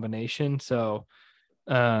safety combination. So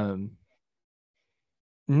it's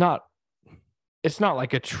not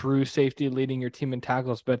like a true safety leading your team in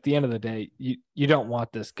tackles, but at the end of the day, you don't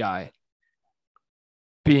want this guy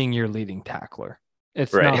being your leading tackler.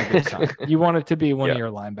 It's not a good sign. You want it to be one of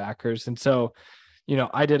your linebackers. And so,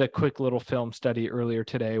 I did a quick little film study earlier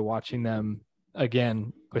today, watching them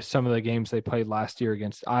again with some of the games they played last year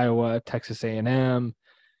against Iowa, Texas A&M,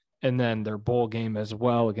 and then their bowl game as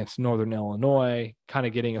well against Northern Illinois, kind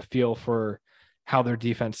of getting a feel for how their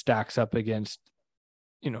defense stacks up against,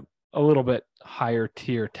 a little bit higher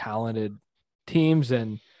tier talented teams.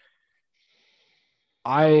 And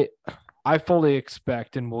I fully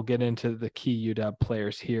expect, and we'll get into the key UW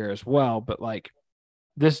players here as well, but like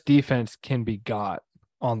this defense can be got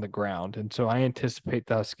on the ground. And so I anticipate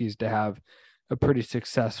the Huskies to have a pretty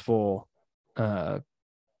successful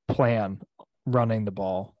plan running the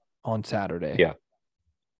ball on Saturday.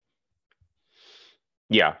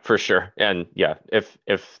 Yeah, for sure. And if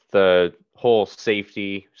the whole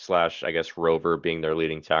safety / I guess rover being their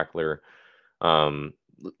leading tackler coming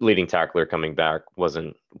back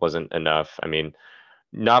wasn't enough. I mean,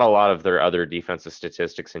 not a lot of their other defensive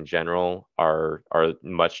statistics in general are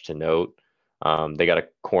much to note. They got a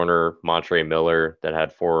corner, Montre Miller, that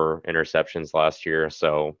had 4 interceptions last year.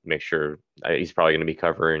 So make sure he's probably going to be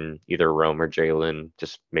covering either Rome or Jalen.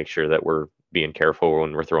 Just make sure that we're being careful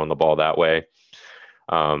when we're throwing the ball that way.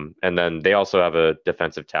 And then they also have a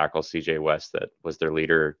defensive tackle, CJ West, that was their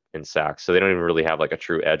leader in sacks. So they don't even really have like a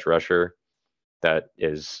true edge rusher that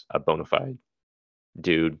is a bona fide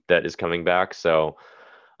dude that is coming back. So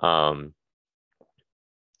I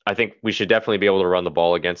think we should definitely be able to run the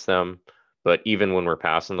ball against them. But even when we're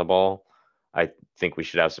passing the ball, I think we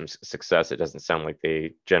should have some success. It doesn't sound like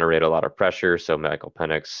they generate a lot of pressure. So Michael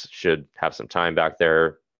Penix should have some time back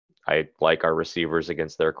there. I like our receivers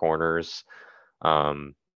against their corners.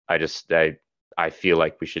 I feel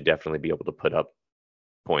like we should definitely be able to put up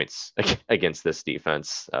points against this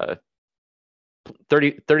defense.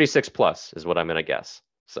 36 plus is what I'm going to guess.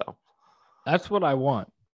 So that's what I want.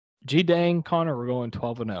 Dang, Connor, we're going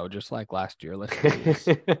 12-0, just like last year. Let's do this.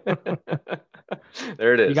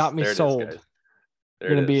 There it is. You got me there sold. It is,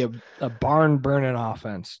 Going to be a barn burning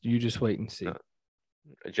offense. You just wait and see.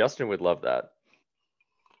 Justin would love that.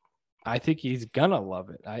 I think he's gonna love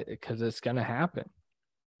it because it's gonna happen.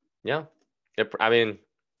 Yeah, I mean,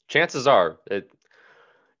 chances are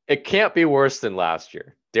it can't be worse than last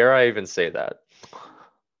year. Dare I even say that?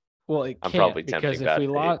 Well, it I'm can't probably because tempting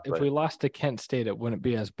if we lost to Kent State, it wouldn't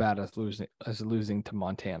be as bad as losing to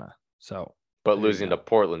Montana. So, but losing to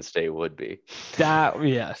Portland State would be. That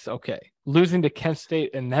yes, okay. Losing to Kent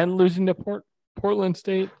State and then losing to Portland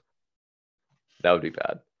State. That would be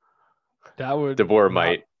bad. That would DeBoer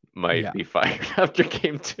might be fired after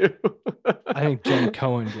game 2. I think Jen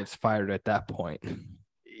Cohen gets fired at that point.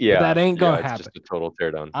 Yeah, but that ain't gonna happen. Just a total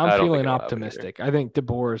teardown. I'm feeling optimistic. I think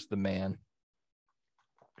DeBoer is the man.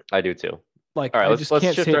 I do too. Like, all right, I just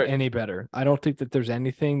can't say it any better. I don't think that there's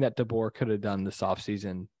anything that DeBoer could have done this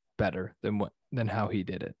offseason better than how he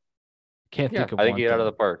did it. Can't think of one. I think he got out of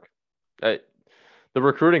the park. The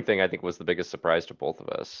recruiting thing, I think, was the biggest surprise to both of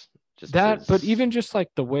us. But even just like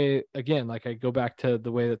the way, again, like I go back to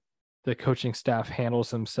the way that the coaching staff handles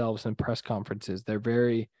themselves in press conferences. They're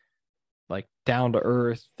very like down to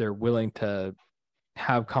earth. They're willing to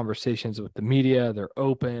have conversations with the media. They're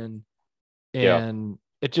open. And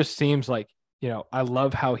it just seems like, I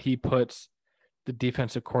love how he puts the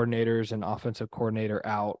defensive coordinators and offensive coordinator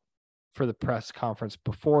out for the press conference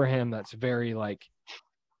before him. That's very like,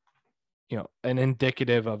 an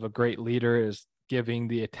indicative of a great leader is giving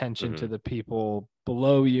the attention to the people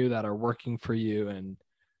below you that are working for you.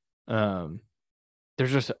 And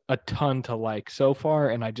there's just a ton to like so far.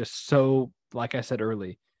 And I just like I said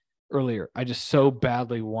earlier, I just so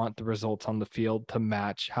badly want the results on the field to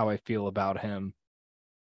match how I feel about him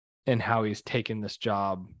and how he's taken this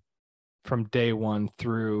job from day one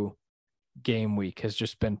through game week has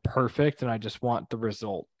just been perfect. And I just want the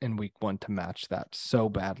result in week 1 to match that so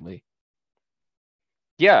badly.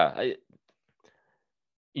 Yeah.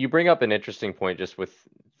 You bring up an interesting point just with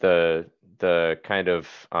the kind of,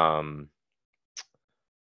 I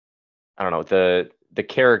don't know, the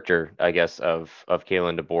character, I guess, of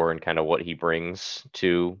Kalen DeBoer and kind of what he brings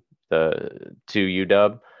to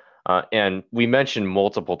UW. And we mentioned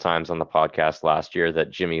multiple times on the podcast last year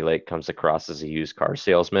that Jimmy Lake comes across as a used car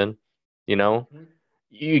salesman.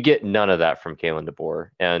 You get none of that from Kalen DeBoer,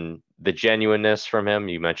 and the genuineness from him.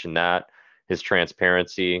 You mentioned that, his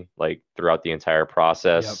transparency, like throughout the entire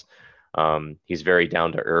process. He's very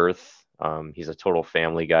down to earth. He's a total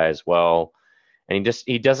family guy as well. And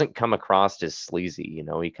he doesn't come across as sleazy,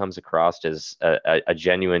 he comes across as a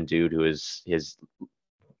genuine dude who is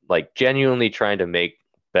like genuinely trying to make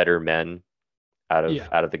better men out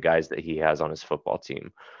of the guys that he has on his football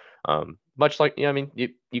team. Much like,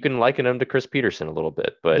 you can liken him to Chris Peterson a little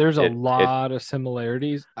bit, but there's a lot of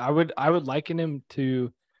similarities. I would liken him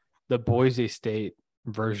to the Boise State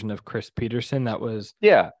version of Chris Peterson that was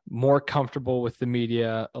more comfortable with the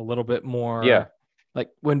media, a little bit more. Like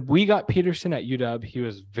when we got Peterson at UW, he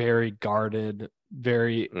was very guarded,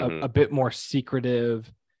 very a bit more secretive,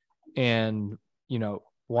 and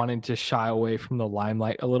wanting to shy away from the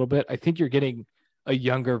limelight a little bit. I think you're getting a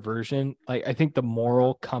younger version. Like I think the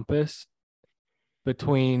moral compass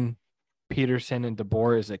between Peterson and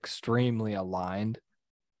DeBoer is extremely aligned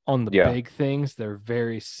on the big things. They're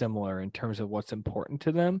very similar in terms of what's important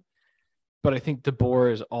to them. But I think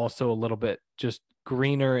DeBoer is also a little bit just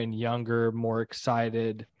greener and younger, more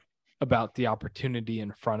excited about the opportunity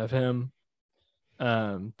in front of him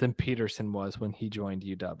than Peterson was when he joined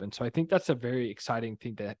UW. And so I think that's a very exciting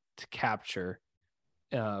thing to capture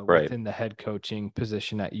within the head coaching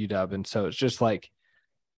position at UW. And so it's just like,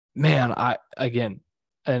 man, and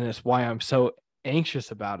it's why I'm so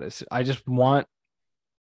anxious about it. I just want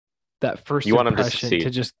that first impression to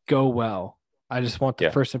just go well. I just want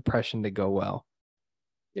the first impression to go well.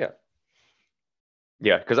 Yeah.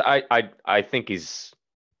 Yeah. Cause I think he's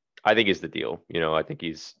the deal. I think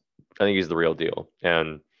he's the real deal.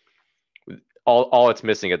 And all it's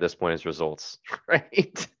missing at this point is results.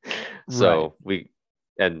 Right. So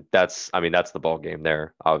that's the ball game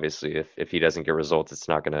there. Obviously, if he doesn't get results, it's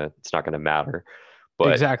not gonna matter.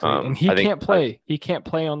 But exactly. And he can't play. He can't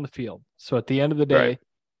play on the field. So at the end of the day,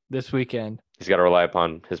 this weekend, he's got to rely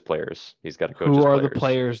upon his players. He's got to coach. Who are the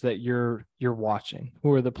players that you're watching?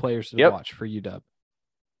 Who are the players to watch for UW?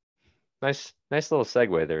 Nice little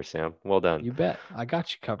segue there, Sam. Well done. You bet. I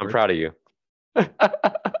got you covered. I'm proud of you.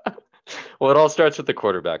 Well, it all starts with the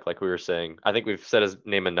quarterback, like we were saying. I think we've said his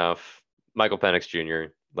name enough. Michael Penix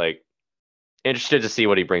Jr. Like, interested to see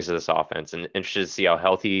what he brings to this offense, and interested to see how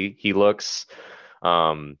healthy he looks.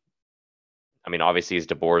 Um, I mean, obviously he's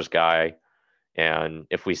DeBoer's guy, and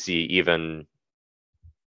if we see even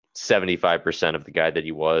 75% of the guy that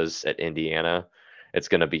he was at Indiana, it's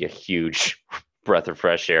going to be a huge breath of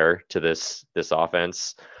fresh air to this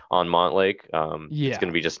offense on Montlake. It's going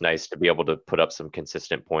to be just nice to be able to put up some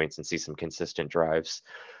consistent points and see some consistent drives.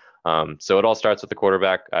 So it all starts with the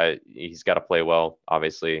quarterback. He's got to play well,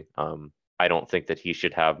 obviously. I don't think that he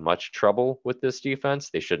should have much trouble with this defense.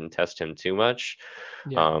 They shouldn't test him too much.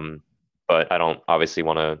 Yeah. But I don't obviously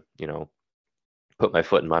want to, put my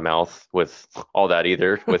foot in my mouth with all that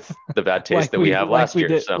either, with the bad taste that we have last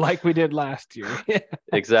year. Like we did last year.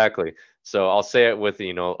 Exactly. So I'll say it with,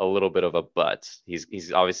 a little bit of a but.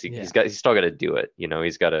 He's obviously he's still got to do it.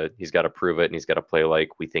 He's got to prove it, and he's got to play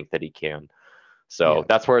like we think that he can. So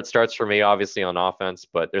that's where it starts for me, obviously on offense,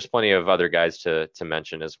 but there's plenty of other guys to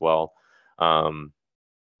mention as well. Why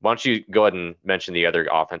don't you go ahead and mention the other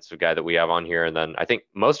offensive guy that we have on here? And then I think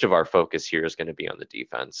most of our focus here is going to be on the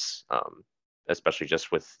defense, especially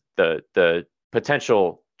just with the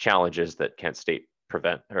potential challenges that Kent State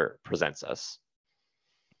presents us.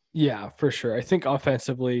 Yeah, for sure. I think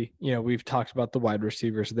offensively, we've talked about the wide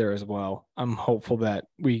receivers there as well. I'm hopeful that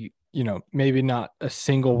we, maybe not a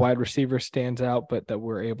single wide receiver stands out, but that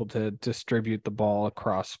we're able to distribute the ball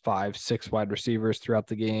across 5-6 wide receivers throughout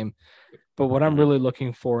the game. But what I'm really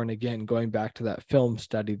looking for, and again, going back to that film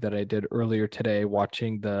study that I did earlier today,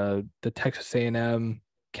 watching the Texas A&M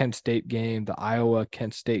Kent State game, the Iowa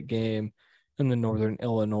Kent State game, and the Northern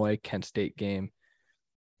Illinois Kent State game.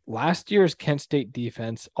 Last year's Kent State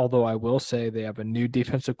defense, although I will say they have a new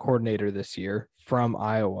defensive coordinator this year from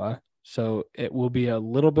Iowa, so it will be a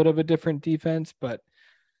little bit of a different defense, but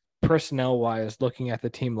personnel-wise, looking at the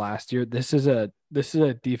team last year, this is a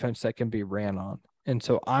defense that can be ran on. And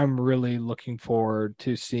so I'm really looking forward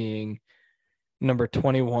to seeing number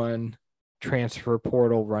 21 transfer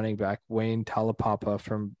portal running back Wayne Talapapa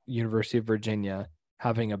from University of Virginia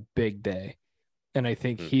having a big day. And I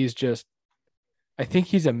think he's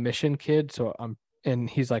a mission kid. And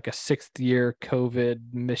he's like a 6th year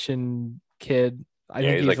COVID mission kid. I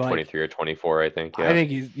think he's like 23 or 24, I think.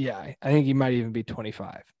 Yeah. I think he might even be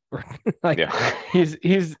 25.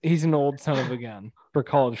 He's an old son of a gun for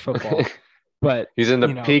college football. But he's in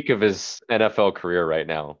the peak of his NFL career right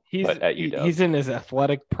now. At UW. He's in his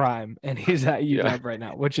athletic prime, and he's at UW right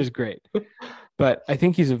now, which is great. But I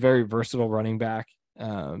think he's a very versatile running back.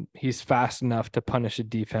 He's fast enough to punish a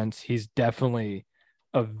defense. He's definitely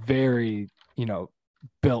a very,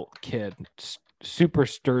 built kid, super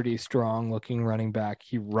sturdy, strong looking running back.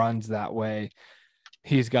 He runs that way.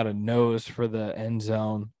 He's got a nose for the end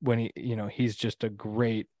zone when he's just a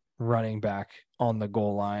great running back on the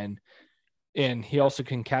goal line. And he also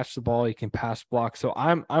can catch the ball. He can pass block. So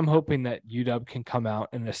I'm hoping that UW can come out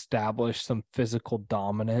and establish some physical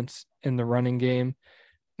dominance in the running game.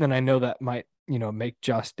 And I know that might, make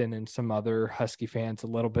Justin and some other Husky fans a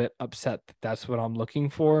little bit upset that that's what I'm looking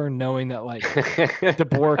for, knowing that like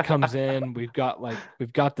DeBoer comes in. We've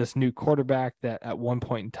got this new quarterback that at one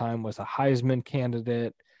point in time was a Heisman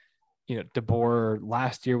candidate. DeBoer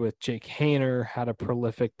last year with Jake Haener had a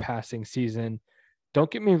prolific passing season. Don't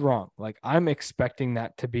get me wrong. Like, I'm expecting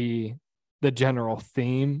that to be the general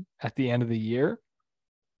theme at the end of the year.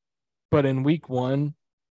 But in week 1,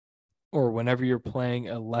 or whenever you're playing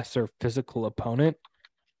a lesser physical opponent,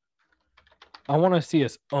 I want to see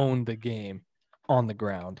us own the game on the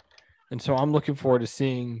ground. And so I'm looking forward to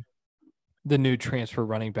seeing the new transfer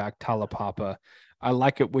running back, Talapapa. I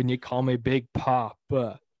like it when you call me Big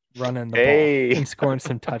Papa, running the ball and scoring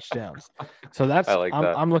some touchdowns. So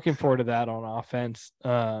I'm looking forward to that on offense.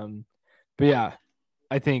 But yeah,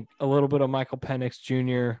 I think a little bit of Michael Penix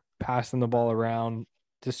Jr. passing the ball around,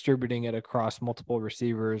 distributing it across multiple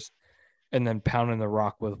receivers, and then pounding the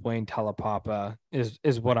rock with Wayne Talapapa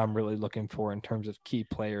is what I'm really looking for in terms of key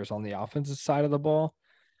players on the offensive side of the ball.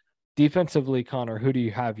 Defensively, Connor, who do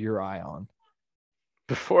you have your eye on?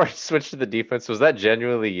 Before I switch to the defense, was that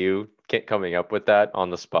genuinely you coming up with that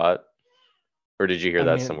on the spot, or did you hear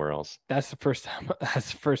that somewhere else? That's the first time.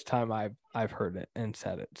 That's the first time I've heard it and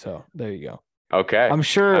said it. So there you go. Okay. I'm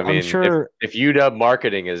sure. If UW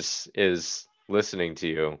marketing is listening to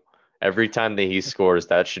you, every time that he scores,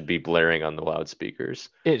 that should be blaring on the loudspeakers.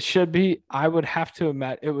 It should be. I would have to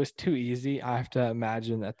imagine it was too easy. I have to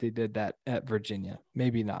imagine that they did that at Virginia.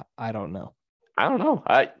 Maybe not. I don't know.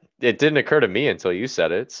 It didn't occur to me until you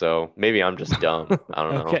said it, so maybe I'm just dumb. I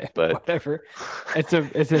don't know, but whatever. It's a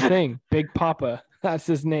thing. Big Papa. That's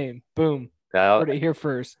his name. Boom. Now, Heard it here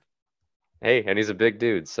first. hey, and he's a big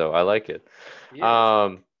dude, so I like it.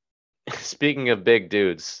 Yes. Speaking of big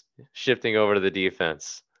dudes, shifting over to the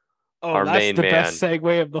defense, Oh, our that's main the man. best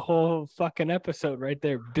segue of the whole fucking episode right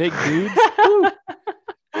there. Big dudes.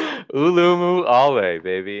 Ulumu Ale,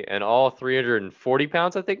 baby. And all 340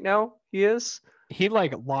 pounds, I think now he is. He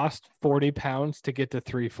like lost 40 pounds to get to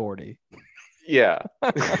 340. Yeah.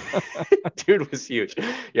 Dude was huge.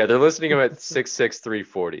 Yeah, they're listing him at 6'6",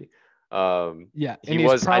 340. Yeah, he and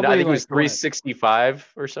was, I think he was like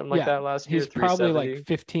 365 or something like that last year. He's probably like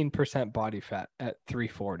 370. 15% body fat at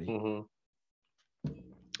 340. Mm-hmm.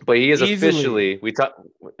 But he is Easily.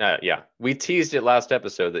 officially we teased it last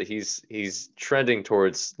episode that he's trending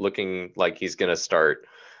towards looking like he's going to start,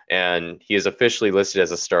 and he is officially listed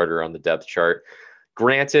as a starter on the depth chart.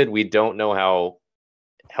 Granted, we don't know how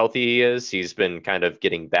healthy he is. He's been kind of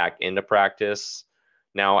getting back into practice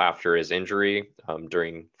now after his injury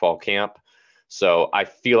during fall camp. So I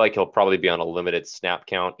feel like he'll probably be on a limited snap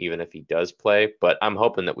count even if he does play, but I'm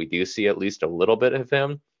hoping that we do see at least a little bit of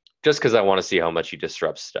him, just because I want to see how much he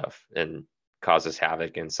disrupts stuff and causes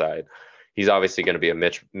havoc inside. He's obviously going to be a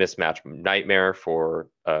mismatch nightmare for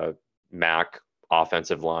a MAC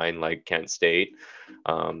offensive line like Kent State.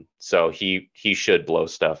 So he should blow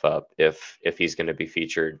stuff up if he's going to be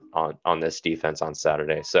featured on this defense on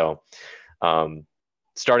Saturday. So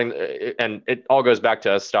starting, and it all goes back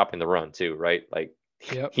to us stopping the run too, right? Like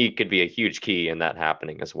he could be a huge key in that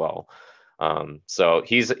happening as well. So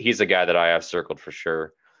he's a guy that I have circled for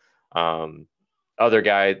sure. One other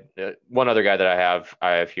guy that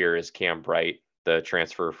I have here is Cam Bright, the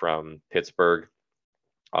transfer from Pittsburgh.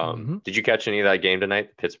 Did you catch any of that game tonight?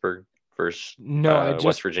 The Pittsburgh versus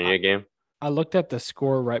West Virginia game? I looked at the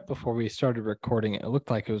score right before we started recording it. It looked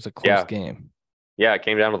like it was a close game. Yeah, it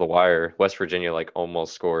came down to the wire. West Virginia like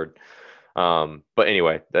almost scored. But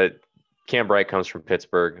anyway, that Cam Bright comes from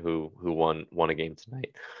Pittsburgh, who won a game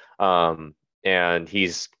tonight. And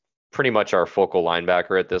he's pretty much our focal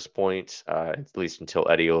linebacker at this point, at least until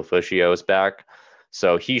Eddie Olafusio is back.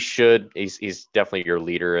 So he's definitely your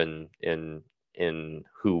leader in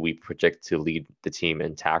who we project to lead the team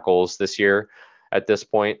in tackles this year at this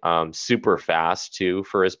point. Super fast too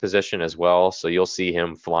for his position as well. So you'll see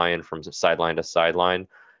him flying from sideline to sideline.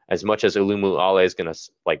 As much as Ulumu Ale is going to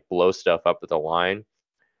like blow stuff up at the line,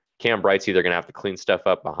 Cam Bright's either going to have to clean stuff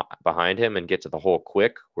up behind him and get to the hole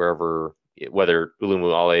quick whether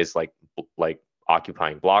Ulumu Ale is like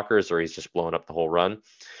occupying blockers or he's just blowing up the whole run.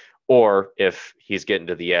 Or if he's getting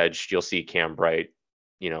to the edge, you'll see Cam Bright,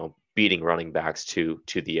 beating running backs to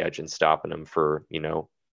the edge and stopping them for,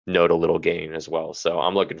 no to little gain as well. So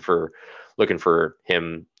I'm looking for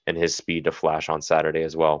him and his speed to flash on Saturday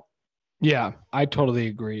as well. Yeah, I totally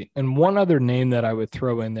agree. And one other name that I would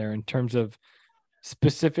throw in there in terms of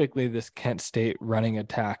specifically this Kent State running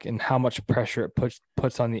attack and how much pressure it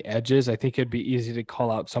puts on the edges, I think it'd be easy to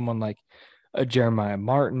call out someone like a Jeremiah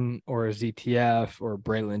Martin or a ZTF or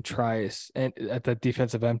Braylon Trice and at the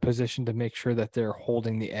defensive end position to make sure that they're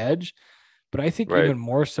holding the edge. But I think even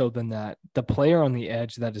more so than that, the player on the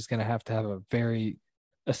edge that is going to have a very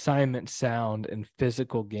assignment sound and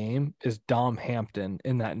physical game is Dom Hampton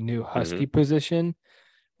in that new Husky position,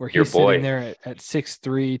 where he's sitting there at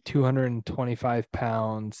 6'3", 225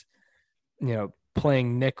 pounds,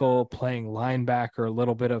 playing nickel, playing linebacker, a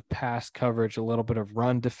little bit of pass coverage, a little bit of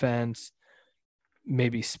run defense,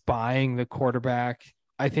 maybe spying the quarterback.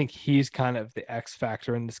 I think he's kind of the X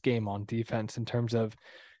factor in this game on defense in terms of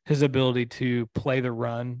his ability to play the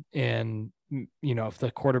run. And, if the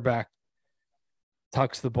quarterback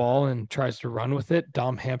tucks the ball and tries to run with it,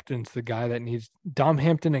 Dom Hampton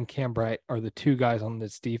and Cam Bright are the two guys on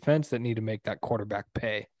this defense that need to make that quarterback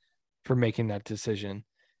pay for making that decision.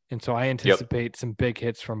 And so I anticipate some big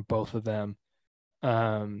hits from both of them.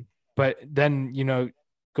 But then,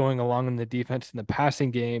 going along in the defense in the passing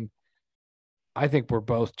game, I think we're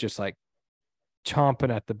both just like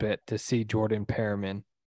chomping at the bit to see Jordan Perriman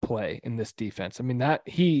play in this defense. I mean, that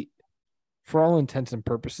he, for all intents and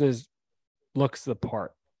purposes, looks the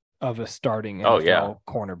part of a starting NFL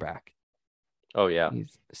cornerback. Oh yeah.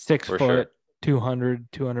 He's 6 foot, sure.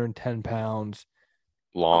 210 pounds,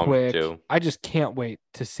 long, quick. Too. I just can't wait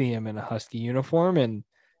to see him in a Husky uniform and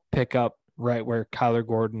pick up right where Kyler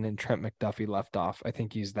Gordon and Trent McDuffie left off. I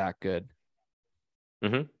think he's that good.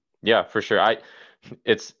 Mm-hmm. Yeah, for sure.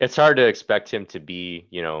 It's hard to expect him to be,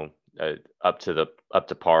 up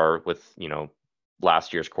to par with,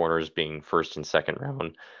 last year's corners being first and second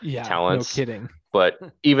round talents. No kidding. But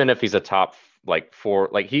even if he's a top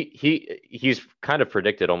four, he's kind of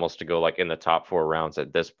predicted almost to go in the top 4 rounds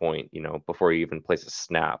at this point, before he even plays a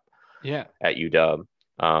snap. Yeah. at UW.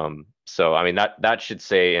 So I mean that should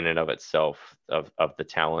say in and of itself of the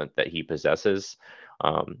talent that he possesses,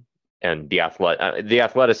 and the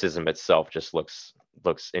athleticism itself just looks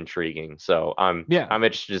intriguing. So Yeah. I'm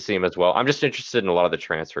interested to see him as well. I'm just interested in a lot of the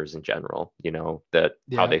transfers in general. That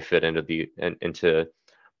how Yeah. they fit into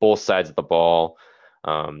both sides of the ball,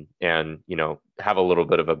 and have a little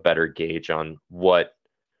bit of a better gauge on what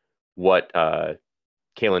Kalen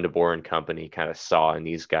DeBoer and company kind of saw in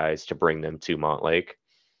these guys to bring them to Montlake.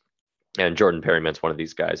 And Jordan Perryman's one of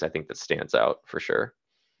these guys I think that stands out for sure.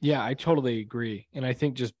 Yeah, I totally agree. And I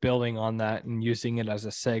think just building on that and using it as a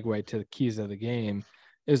segue to the keys of the game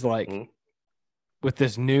is like Mhm. with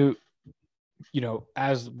this new,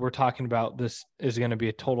 as we're talking about, this is going to be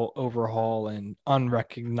a total overhaul and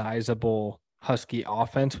unrecognizable Husky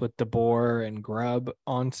offense with DeBoer and Grubb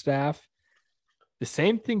on staff. The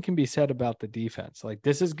same thing can be said about the defense. Like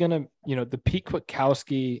this is going to, the Pete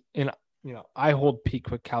Kwiatkowski, and, I hold Pete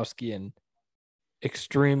Kwiatkowski in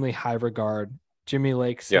extremely high regard. Jimmy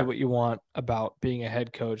Lake, say Yeah. what you want about being a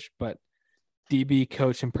head coach, but DB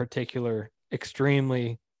coach in particular,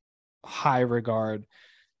 extremely high regard.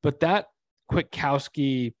 But that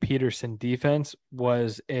Kwiatkowski Peterson defense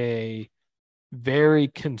was a very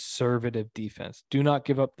conservative defense. Do not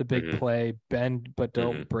give up the big Mm-hmm. play, bend but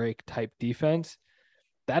don't Mm-hmm. break type defense.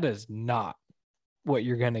 That is not what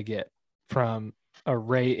you're going to get from a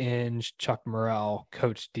Ray Inge, Chuck Morrell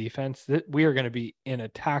coach defense. We are going to be in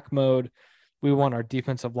attack mode. We want our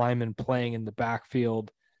defensive linemen playing in the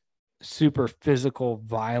backfield, super physical,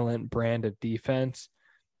 violent brand of defense.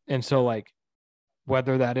 And so, like,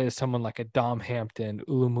 whether that is someone like a Dom Hampton,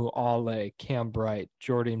 Ulumu Ale, Cam Bright,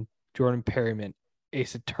 Jordan Perryman,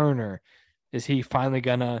 Asa Turner, is he finally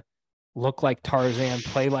going to look like Tarzan,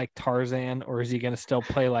 play like Tarzan, or is he going to still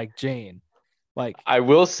play like Jane? Like, I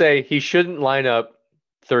will say he shouldn't line up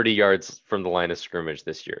 30 yards from the line of scrimmage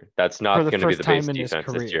this year. That's for not the going to be first the base time in his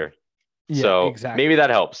defense this year. career. Yeah, So maybe exactly. that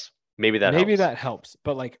helps. Maybe that helps.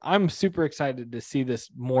 But like, I'm super excited to see this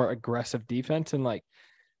more aggressive defense, and like,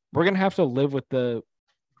 we're gonna have to live with the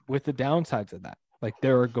downsides of that. Like,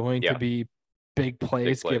 there are going to Yeah, be big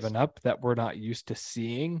plays plays. given up that we're not used to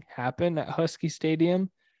seeing happen at Husky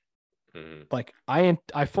Stadium. Mm-hmm. Like,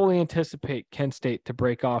 I fully anticipate Kent State to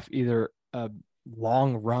break off either a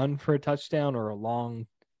long run for a touchdown or a long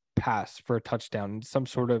pass for a touchdown, some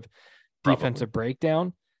sort of Probably. defensive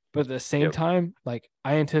breakdown. But at the same time, like,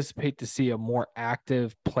 I anticipate to see a more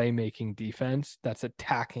active playmaking defense that's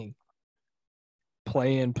attacking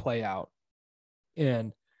play in, play out.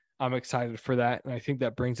 And I'm excited for that. And I think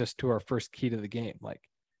that brings us to our first key to the game. Like,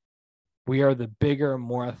 we are the bigger,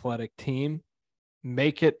 more athletic team.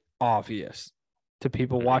 Make it obvious to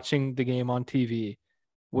people watching the game on TV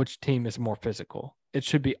which team is more physical. It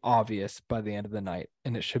should be obvious by the end of the night,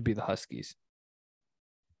 and it should be the Huskies.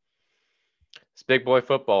 It's big boy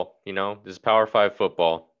football, This is Power 5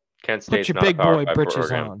 football. Kent Put State's your not a big Power boy 5 britches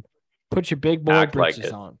program. on. Put your big boy Act like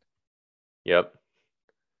britches it. on. Yep.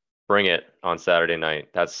 Bring it on Saturday night.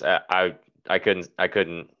 That's I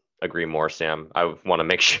couldn't agree more, Sam. I want to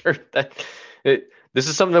make sure that this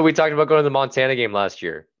is something that we talked about going to the Montana game last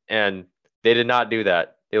year, and they did not do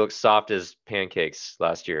that. They looked soft as pancakes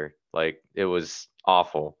last year. Like, it was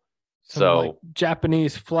awful. Some like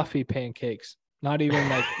Japanese fluffy pancakes, not even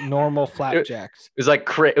like normal flapjacks. It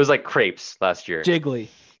was like crepes last year. Jiggly.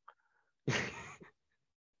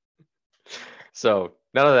 So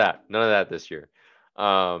none of that this year.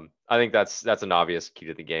 I think that's an obvious key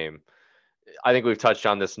to the game. I think we've touched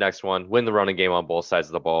on this next one. Win the running game on both sides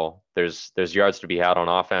of the ball. There's yards to be had on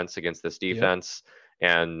offense against this defense,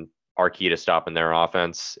 and our key to stopping their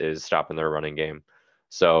offense is stopping their running game.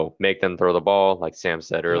 So make them throw the ball, like Sam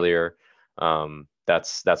said earlier.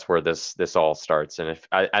 That's where this all starts. And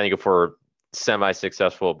I think if we're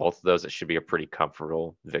semi-successful at both of those, it should be a pretty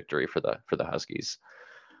comfortable victory for the Huskies.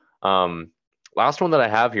 Last one that I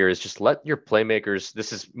have here is just let your playmakers.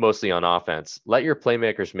 This is mostly on offense. Let your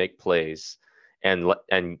playmakers make plays and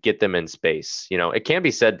get them in space. It can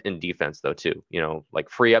be said in defense though too. Like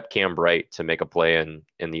free up Cam Bright to make a play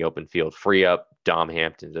in the open field. Free up Dom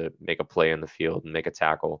Hampton to make a play in the field and make a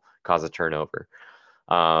tackle, cause a turnover.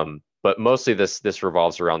 But mostly this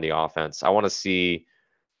revolves around the offense. I want to see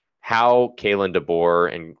how Kalen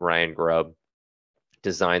DeBoer and Ryan Grubb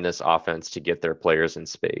design this offense to get their players in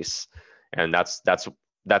space. And that's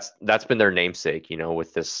been their namesake,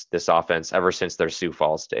 with this offense ever since their Sioux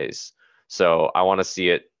Falls days. So I want to see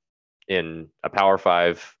it in a Power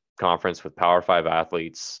 5 conference with Power 5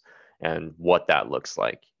 athletes and what that looks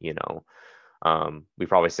like. We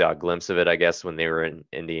probably saw a glimpse of it, I guess, when they were in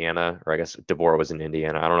Indiana, or I guess DeBoer was in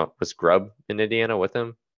Indiana. I don't know. Was Grubb in Indiana with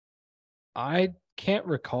him? I can't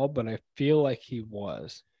recall, but I feel like he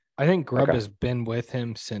was. I think Grubb Okay. has been with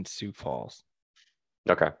him since Sioux Falls.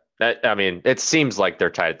 Okay. I mean, it seems like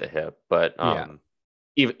they're tied at the hip, but Yeah.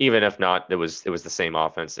 even if not, it was the same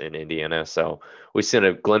offense in Indiana. So we've seen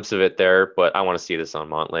a glimpse of it there, but I want to see this on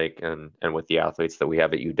Montlake and with the athletes that we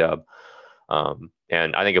have at UW.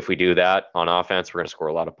 And I think if we do that on offense, we're going to score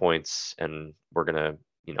a lot of points and we're going to,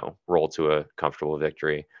 roll to a comfortable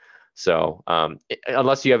victory. So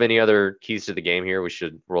unless you have any other keys to the game here, we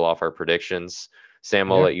should roll off our predictions.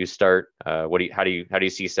 Sam, I'll Yeah. let you start. How do you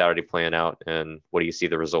see Saturday playing out, and what do you see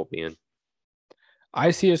the result being?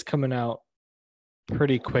 I see us coming out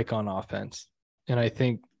pretty quick on offense. And I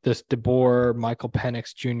think this DeBoer, Michael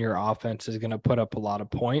Penix Jr. offense is going to put up a lot of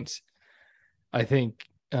points. I think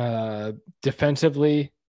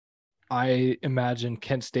defensively, I imagine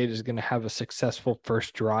Kent State is going to have a successful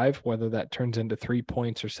first drive, whether that turns into 3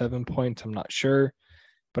 points or 7 points, I'm not sure.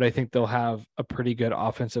 But I think they'll have a pretty good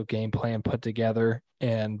offensive game plan put together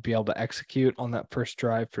and be able to execute on that first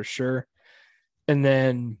drive for sure. And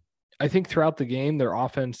then I think throughout the game, their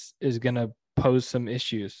offense is going to pose some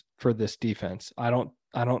issues for this defense. I don't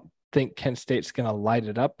think Kent State's going to light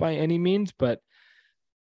it up by any means, but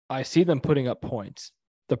I see them putting up points.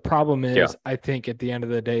 The problem Yeah. is, I think at the end of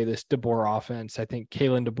the day, this DeBoer offense, I think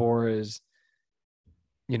Kalen DeBoer is,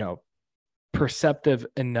 perceptive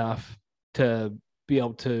enough to be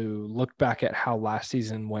able to look back at how last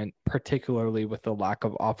season went, particularly with the lack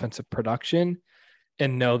of offensive production,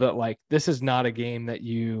 and know that like this is not a game that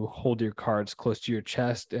you hold your cards close to your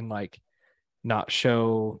chest and like not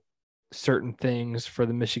show certain things for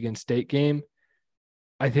the Michigan State game.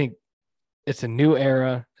 I think it's a new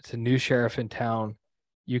era, it's a new sheriff in town.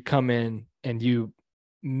 You come in and you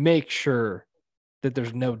make sure that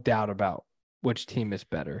there's no doubt about which team is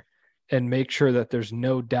better, and make sure that there's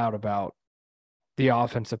no doubt about the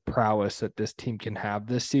offensive prowess that this team can have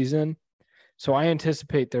this season. So I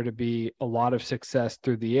anticipate there to be a lot of success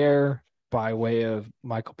through the air by way of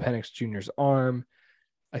Michael Penix Jr.'s arm.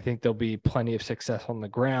 I think there'll be plenty of success on the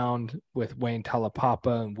ground with Wayne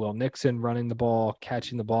Talapapa and Will Nixon running the ball,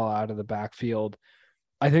 catching the ball out of the backfield.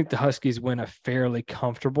 I think the Huskies win a fairly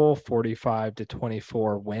comfortable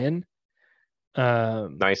 45-24 win.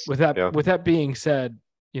 Nice. With Yeah. that being said,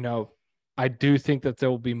 I do think that there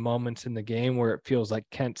will be moments in the game where it feels like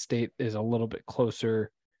Kent State is a little bit closer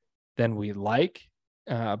than we like.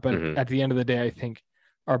 But Mhm. at the end of the day, I think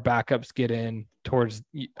our backups get in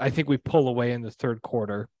I think we pull away in the third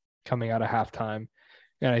quarter coming out of halftime.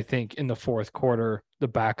 And I think in the fourth quarter, the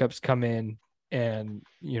backups come in and,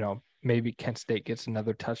 maybe Kent State gets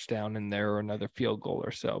another touchdown in there or another field goal or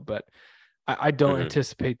so. But I don't Mhm.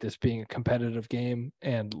 anticipate this being a competitive game.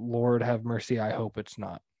 And Lord have mercy, I hope it's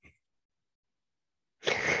not.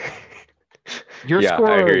 Yeah,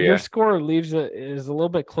 I hear Your you. score is a little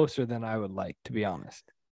bit closer than I would like, to be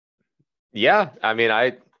honest. Yeah, I mean,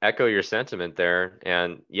 I echo your sentiment there,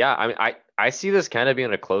 and yeah, I mean, I see this kind of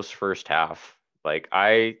being a close first half. Like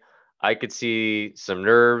I could see some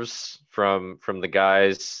nerves from the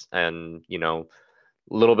guys, and a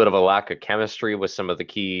little bit of a lack of chemistry with some of the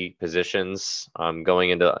key positions going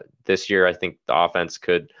into this year. I think the offense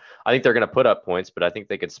I think they're going to put up points, but I think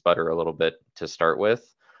they could sputter a little bit to start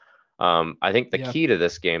with. I think the Yeah. key to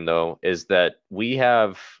this game, though, is that we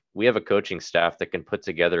have a coaching staff that can put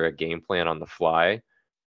together a game plan on the fly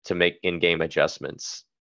to make in-game adjustments,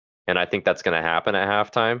 and I think that's going to happen at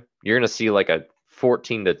halftime. You're going to see like a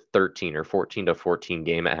 14-13 or 14-14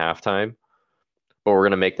 game at halftime, but we're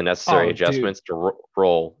going to make the necessary Oh, dude, adjustments to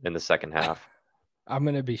roll in the second half. I'm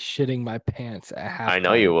gonna be shitting my pants at I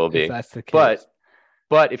know you halftime will if be, that's the case.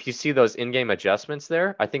 but if you see those in-game adjustments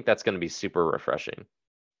there, I think that's going to be super refreshing.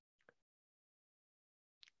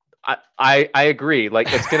 I agree. Like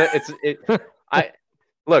I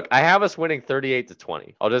look, I have us winning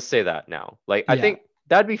 38-20. I'll just say that now. Like I Yeah. think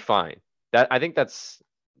that'd be fine. I think that's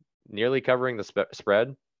nearly covering the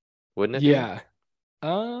spread, wouldn't it be? Yeah.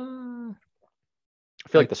 I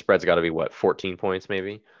feel like the spread's got to be what, 14 points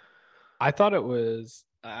maybe? I thought it was.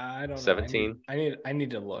 I don't know. 17. I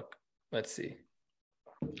need to look. Let's see.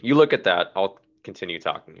 You look at that. I'll continue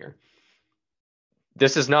talking here.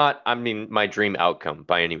 This is not, I mean, my dream outcome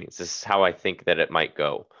by any means. This is how I think that it might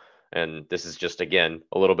go. And this is just, again,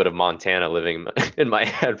 a little bit of Montana living in my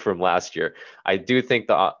head from last year. I do think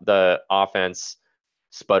the offense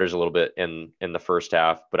sputters a little bit in the first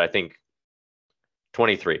half, but I think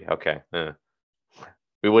 23. Okay.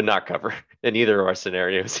 We would not cover in either of our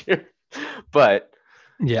scenarios here. But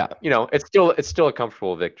Yeah. it's still a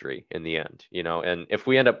comfortable victory in the end, and if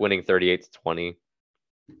we end up winning 38-20,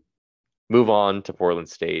 move on to Portland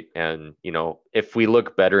State. And, if we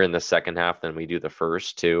look better in the second half than we do the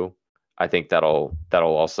first two, I think that'll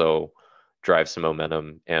also drive some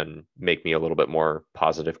momentum and make me a little bit more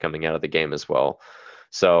positive coming out of the game as well.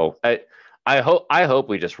 So I hope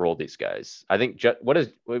we just roll these guys. I think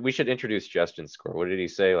we should introduce Justin's score. What did he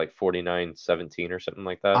say? Like 49-17 or something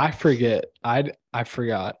like that? I forget. I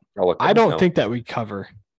forgot. I don't think that we cover.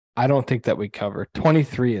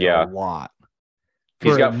 23 is a lot.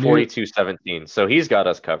 He's got 42-17, so he's got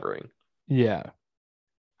us covering. Yeah.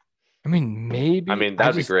 I mean, maybe. I mean,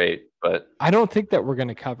 that'd be great, but I don't think that we're going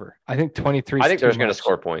to cover. I think 23. I think they're going to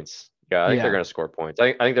score points. Yeah, I think they're going to score points.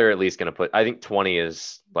 I think they're at least going to put. I think 20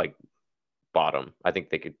 is like bottom. I think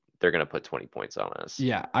they're going to put 20 points on us.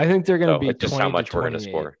 Yeah, I think they're going to be just 20 how much to we're going to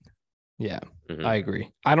score. Yeah, I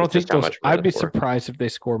agree. I don't think I'd be surprised if they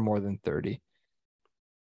score more than 30.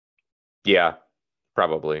 Yeah,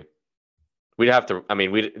 probably. We'd have to. I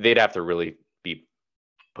mean, they'd have to really be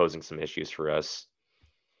posing some issues for us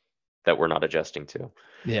that we're not adjusting to.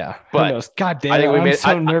 Yeah, but God damn it, I'm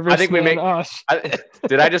so nervous.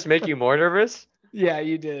 Did I just make you more nervous? Yeah,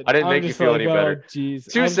 you did. I didn't make you feel any better. Geez.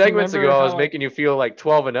 2 segments ago, I was making you feel like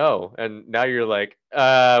 12-0, and now you're like,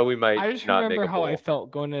 we might. I just not remember make a how bowl. I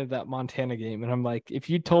felt going into that Montana game, and I'm like, if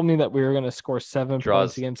you told me that we were going to score 7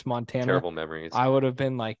 points against Montana, terrible memories. I would have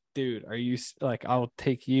been like, dude, are you like? I'll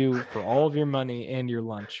take you for all of your money and your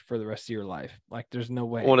lunch for the rest of your life. Like, there's no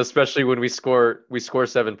way. Well, and especially when we score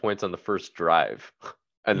 7 points on the first drive,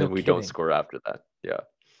 and then we don't score after that. Yeah.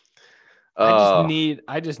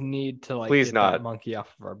 I just need to like please get not that monkey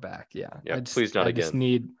off of our back. Yeah. Please not again. I just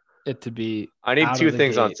need it to be. I need 2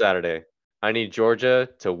 things on Saturday. I need Georgia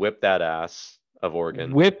to whip that ass of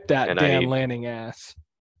Oregon. Whip that Dan Lanning ass.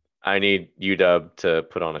 I need UW to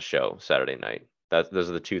put on a show Saturday night. Those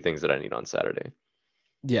are the 2 things that I need on Saturday.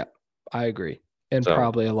 Yeah, I agree. And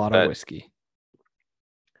probably a lot of whiskey.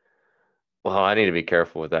 Well, I need to be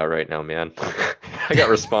careful with that right now, man. I got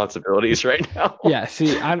responsibilities right now. Yeah,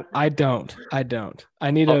 see, I don't. I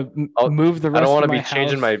need to move the rest. I don't want to be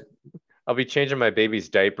changing I'll be changing my baby's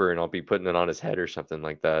diaper and I'll be putting it on his head or something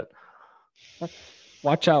like that.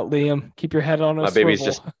 Watch out, Liam. Keep your head on a My swivel. baby's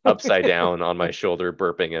just upside down on my shoulder,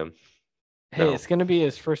 burping him. Hey, It's going to be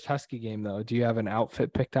his first Husky game, though. Do you have an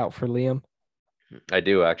outfit picked out for Liam? I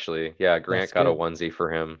do, actually. Yeah, Grant got a onesie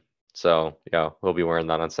for him. So, yeah, we'll be wearing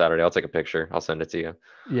that on Saturday. I'll take a picture. I'll send it to you.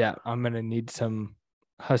 Yeah, I'm going to need some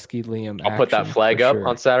Husky Liam I'll put that flag up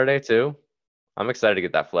on Saturday, too. I'm excited to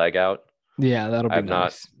get that flag out. Yeah, that'll be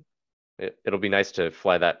nice. It'll be nice to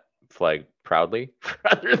fly that flag proudly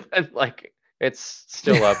rather than like it's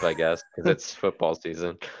still up, I guess, because it's football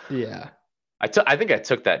season. Yeah. I think I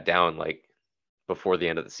took that down like before the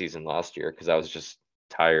end of the season last year because I was just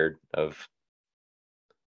tired of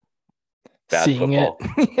bad football.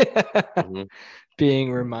 Mm-hmm.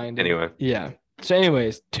 Being reminded. Anyway. Yeah. So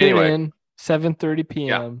anyways, tune in 7:30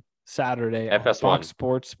 p.m. Saturday FS1. Fox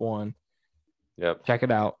Sports 1. Yep. Check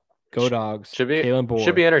it out. Go Dogs. Should be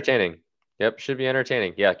entertaining. Yep, should be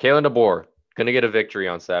entertaining. Yeah, Kalen DeBoer gonna get a victory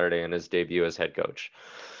on Saturday in his debut as head coach.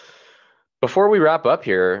 Before we wrap up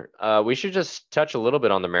here, we should just touch a little bit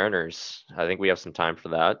on the Mariners. I think we have some time for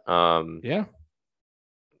that. Yeah.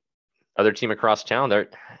 Other team across town, they're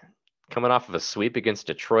coming off of a sweep against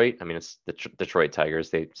Detroit. I mean, it's the Detroit Tigers.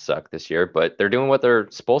 They suck this year, but they're doing what they're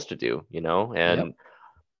supposed to do, And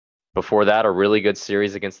before that, a really good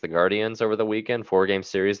series against the Guardians over the weekend, 4-game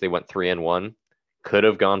series. They went 3-1. Could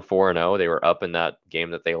have gone 4-0. They were up in that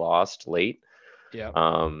game that they lost late.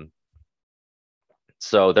 Yeah.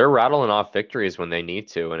 So they're rattling off victories when they need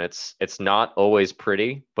to, and it's not always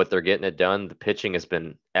pretty, but they're getting it done. The pitching has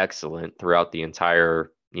been excellent throughout the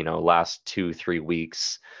entire, last 2-3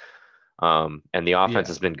 weeks. And the offense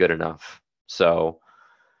has been good enough. So,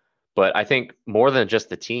 but I think more than just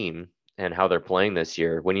the team and how they're playing this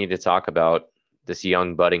year, we need to talk about this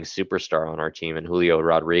young budding superstar on our team and Julio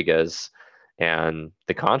Rodriguez and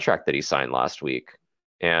the contract that he signed last week.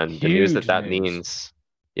 And the news that means,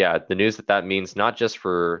 the news that means not just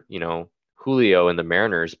for, Julio and the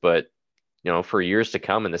Mariners, but, for years to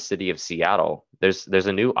come in the city of Seattle. There's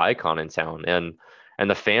a new icon in town and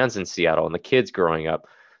the fans in Seattle and the kids growing up.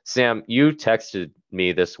 Sam, you texted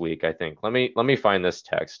me this week, I think. Let me find this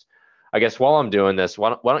text. I guess while I'm doing this,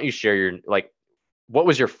 why don't you share what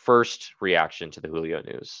was your first reaction to the Julio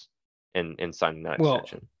news in signing that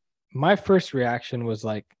extension? My first reaction was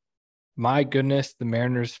like, my goodness, the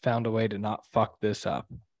Mariners found a way to not fuck this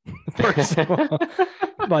up. First of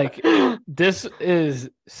all, this is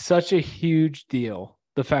such a huge deal.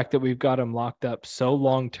 The fact that we've got him locked up so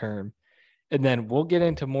long term. And then we'll get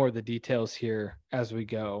into more of the details here as we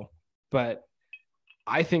go. But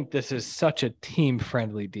I think this is such a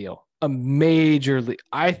team-friendly deal.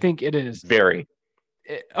 I think it is Very.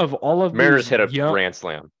 Of all of Mariners these hit a young, grand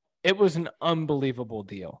slam. it was an unbelievable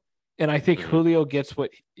deal. And I think Mhm. Julio gets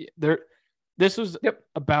what there. This was Yep.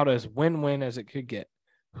 about as win-win as it could get.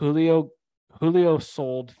 Julio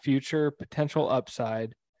sold future potential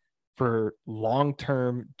upside for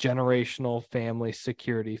long-term generational family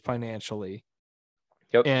security financially.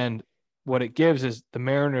 Yep. And what it gives is the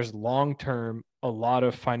Mariners long-term a lot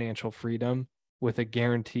of financial freedom with a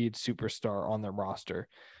guaranteed superstar on their roster.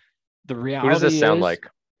 The reality Who does this sound is, like?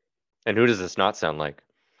 And who does this not sound like?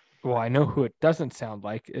 well, I know who it doesn't sound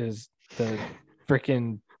like is the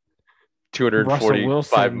freaking Russell $245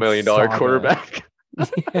 Wilson million saga. quarterback.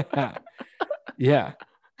 Yeah. Yeah.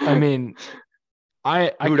 I mean,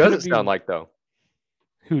 Who does it sound like, though?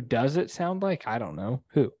 Who does it sound like? I don't know.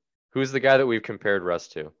 Who? Who's the guy that we've compared Russ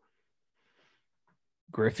to?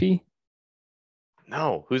 Griffey?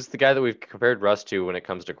 No. Who's the guy that we've compared Russ to when it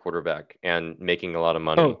comes to quarterback and making a lot of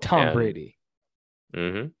money? Oh, Tom Brady.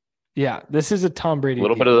 Mm-hmm. Yeah, this is a Tom Brady. A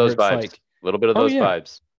little bit of those vibes. A little bit of those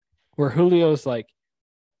vibes. Where Julio's like,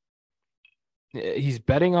 he's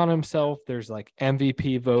betting on himself. There's like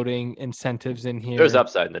MVP voting incentives in here. There's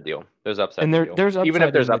upside in the deal. There's upside. And there's upside even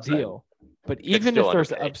if there's in upside, the deal. But even if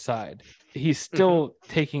there's upside, he's still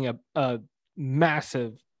taking a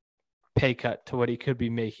massive pay cut to what he could be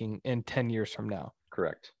making in 10 years from now.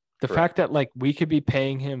 Correct. The fact that like we could be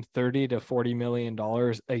paying him $30 to $40 million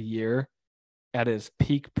a year at his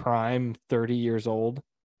peak prime, 30 years old,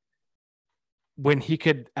 when he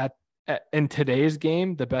could in today's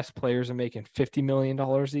game, the best players are making $50 million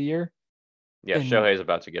a year. Yeah, Shohei's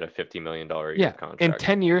about to get a $50 million a year contract. In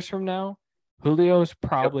 10 years from now, Julio's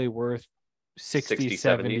probably worth 60,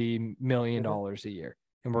 70 million dollars a year.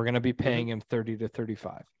 And we're going to be paying him 30 to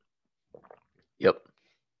 35. Yep.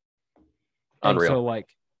 Unreal. And so like,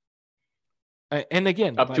 and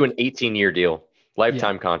again, up to an 18-year deal,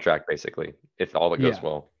 lifetime contract, basically, if all that goes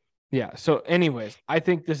well. Yeah. So anyways, I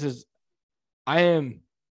am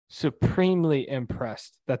supremely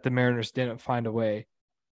impressed that the Mariners didn't find a way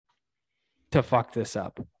to fuck this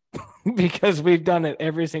up because we've done it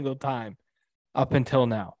every single time up until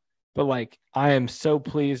now. But like, I am so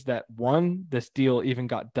pleased that one, this deal even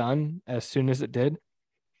got done as soon as it did.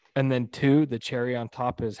 And then two, the cherry on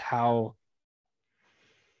top is how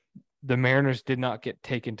the Mariners did not get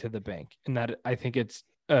taken to the bank. And that I think it's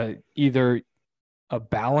either a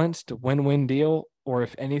balanced win-win deal, or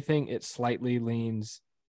if anything, it slightly leans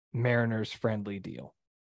Mariners friendly deal.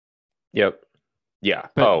 Yep. Yeah.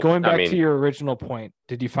 But going back to your original point,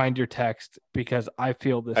 did you find your text? Because I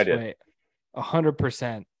feel this way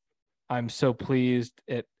 100%. I'm so pleased.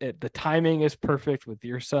 The timing is perfect with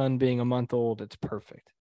your son being a month old. It's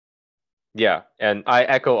perfect. Yeah. And I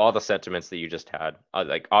echo all the sentiments that you just had.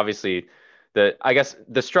 Like, obviously, I guess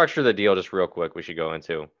the structure of the deal, just real quick, we should go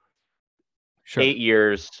into. Sure. 8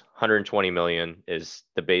 years, 120 million is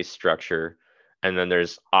the base structure. And then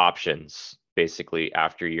there's options basically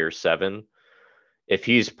after year 7. If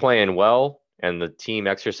he's playing well and the team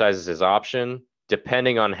exercises his option,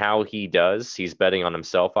 depending on how he does, he's betting on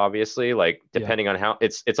himself, obviously, like depending on how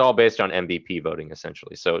it's all based on MVP voting,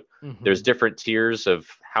 essentially. So there's different tiers of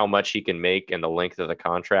how much he can make and the length of the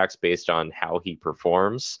contracts based on how he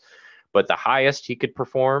performs. But the highest he could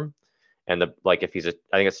perform, and if he's I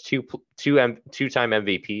think it's two-time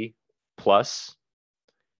MVP plus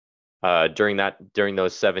during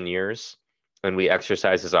those 7 years, when we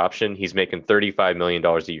exercise his option, he's making $35 million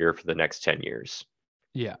a year for the next 10 years.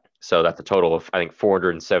 Yeah. So that's a total of, I think,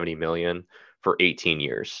 $470 million for 18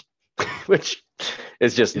 years, which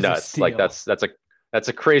is just nuts. Like that's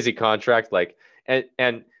a crazy contract. Like,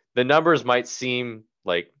 and the numbers might seem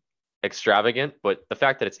like extravagant, but the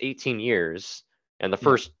fact that it's 18 years and the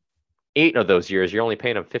first 8 of those years, you're only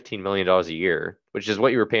paying him $15 million a year, which is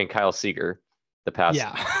what you were paying Kyle Seager the past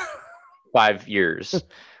 5 years.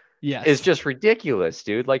 Yes. Is just ridiculous,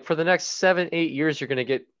 dude. Like, for the next 7-8 years, you're going to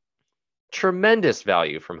get tremendous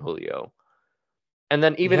value from Julio. And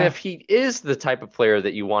then even if he is the type of player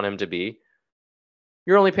that you want him to be,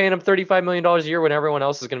 you're only paying him $35 million a year when everyone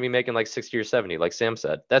else is going to be making like 60 or 70, like Sam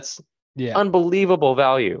said. That's unbelievable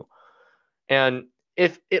value. And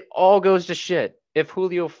if it all goes to shit, if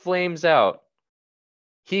Julio flames out,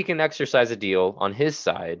 he can exercise a deal on his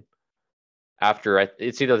side after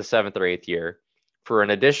it's either the 7th or 8th year for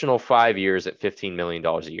an additional 5 years at $15 million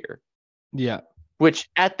a year. Yeah.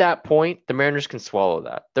 Which at that point, the Mariners can swallow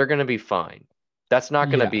that. They're going to be fine. That's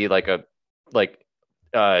not going to be like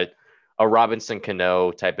a Robinson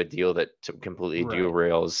Cano type of deal that completely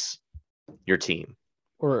derails your team.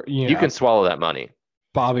 Or you can swallow that money.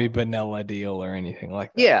 Bobby Bonilla deal or anything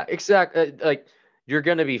like that. Yeah, exactly. Like you're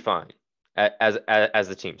gonna be fine as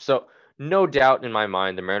the team. So no doubt in my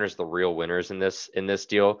mind, the Mariners are the real winners in this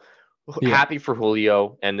deal. Yeah. Happy for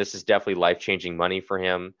Julio, and this is definitely life-changing money for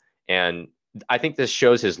him. And I think this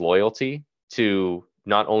shows his loyalty to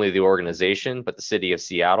not only the organization but the city of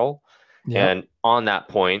Seattle. Yep. And on that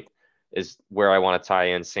point is where I want to tie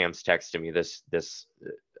in Sam's text to me this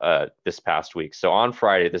past week. So on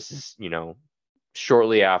Friday, this is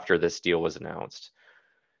shortly after this deal was announced.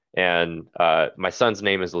 And my son's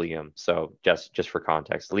name is Liam. So just for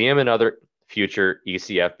context, Liam and other future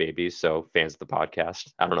ECF babies, so fans of the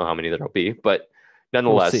podcast. I don't know how many there'll be, but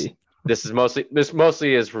nonetheless, We'll see. this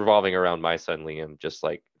mostly is revolving around my son Liam, just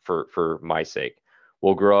like for my sake.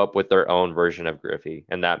 Will grow up with their own version of Griffey,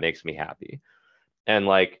 and that makes me happy. And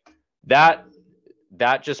like that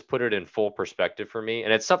just put it in full perspective for me.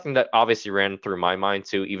 And it's something that obviously ran through my mind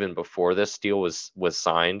too, even before this deal was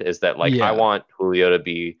signed, is that like I want Julio to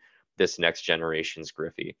be this next generation's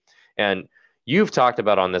Griffey. And you've talked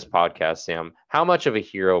about on this podcast, Sam, how much of a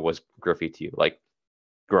hero was Griffey to you, like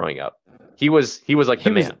growing up? He was like the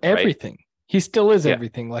man, everything. Right? He still is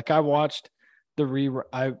everything. Yeah. Like I watched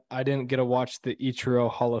I didn't get to watch the Ichiro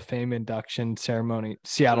Hall of Fame induction ceremony,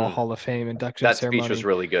 Seattle Hall of Fame induction ceremony. That speech was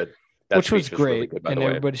really good. Which was great, really good, and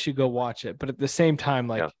everybody should go watch it. But at the same time,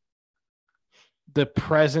 like the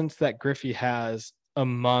presence that Griffey has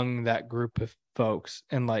among that group of folks,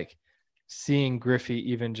 and like seeing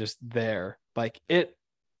Griffey even just there, like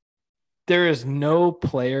there is no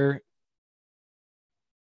player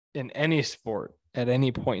in any sport at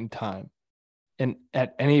any point in time, and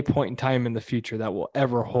at any point in time in the future that will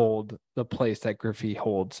ever hold the place that Griffey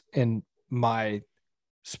holds in my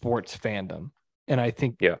sports fandom. And I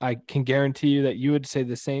think I can guarantee you that you would say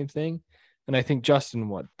the same thing. And I think Justin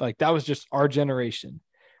would. Like that was just our generation.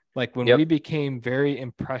 Like when we became very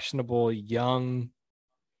impressionable young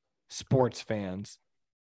sports fans,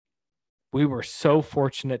 we were so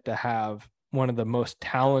fortunate to have one of the most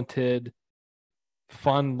talented,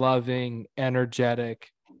 fun-loving,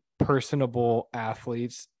 energetic, personable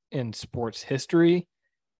athletes in sports history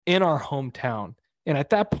in our hometown. And at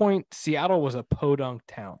that point, Seattle was a podunk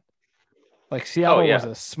town. Like Seattle was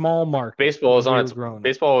a small market. Baseball was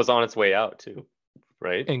on its way out too,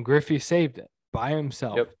 right? And Griffey saved it by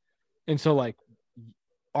himself. Yep. And so like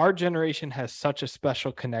our generation has such a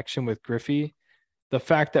special connection with Griffey. The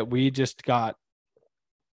fact that we just got,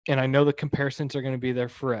 and I know the comparisons are going to be there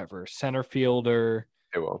forever. Center fielder.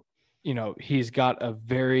 They will. He's got a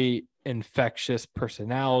very infectious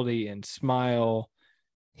personality and smile.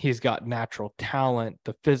 He's got natural talent,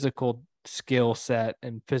 the physical skill set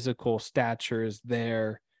and physical stature is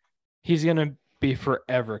there. He's going to be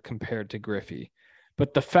forever compared to Griffey.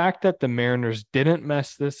 But the fact that the Mariners didn't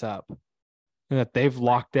mess this up and that they've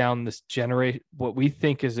locked down this what we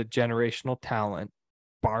think is a generational talent,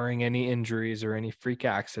 barring any injuries or any freak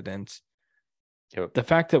accidents, the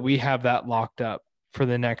fact that we have that locked up for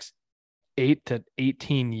the next 8 to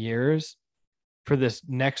 18 years for this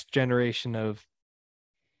next generation of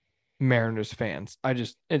Mariners fans.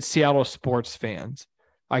 It's Seattle sports fans.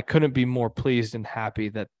 I couldn't be more pleased and happy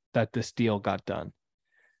that this deal got done.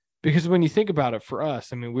 Because when you think about it, for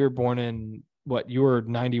us, I mean, we were born in you were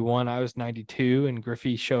 91, I was 92, and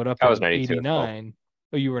Griffey showed up in 89.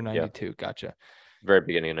 Oh, you were 92. Yeah. Gotcha. Very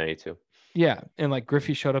beginning of 92. Yeah. And like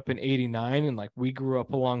Griffey showed up in 89, and like we grew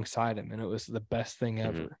up alongside him, and it was the best thing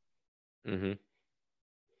ever. Mm-hmm.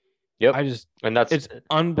 Yep. it's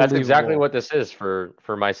unbelievable. That's exactly what this is for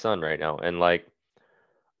my son right now. And like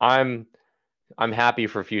I'm happy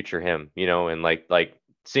for future him, and like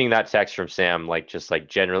seeing that text from Sam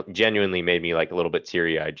genuinely made me like a little bit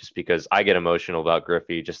teary-eyed, just because I get emotional about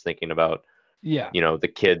Griffey just thinking about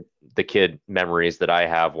the kid memories that I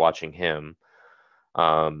have watching him,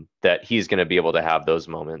 that he's going to be able to have those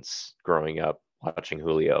moments growing up watching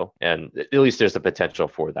Julio, and at least there's the potential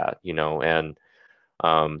for that, and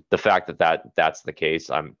the fact that's the case,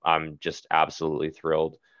 I'm just absolutely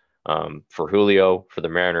thrilled for Julio, for the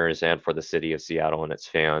Mariners, and for the city of Seattle and its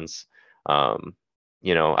fans. I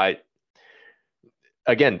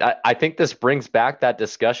think this brings back that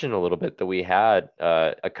discussion a little bit that we had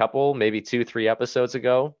a couple, maybe 2-3 episodes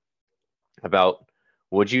ago, about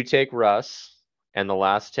would you take Russ and the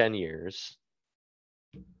last 10 years,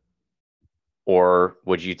 or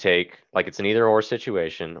would you take, like, it's an either or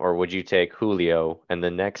situation, or would you take Julio and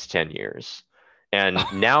the next 10 years? And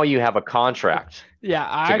now you have a contract. Yeah,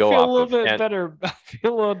 I feel a little bit better. I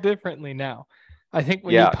feel a little differently now. I think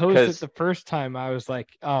when you posted it the first time, I was like,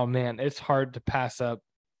 oh man, it's hard to pass up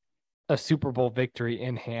a Super Bowl victory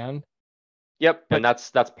in hand. Yep. And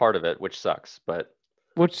that's part of it, which sucks, but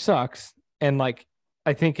which sucks. And like,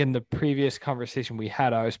 I think in the previous conversation we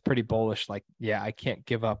had, I was pretty bullish. Like, yeah, I can't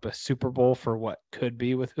give up a Super Bowl for what could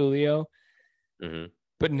be with Julio. Mm-hmm.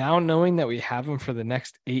 But now knowing that we have him for the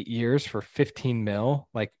next 8 years for 15 mil,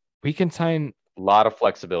 like we can sign A lot of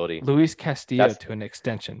flexibility. Luis Castillo That's to an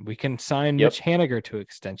extension. We can sign Yep. Mitch Haniger to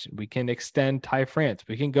extension. We can extend Ty France.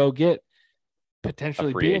 We can go get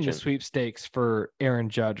potentially free be in the agent. sweepstakes for Aaron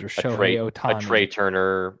Judge or Shohei a Ohtani Trey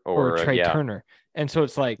Turner or Trey yeah. Turner. And so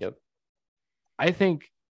it's like, Yep. I think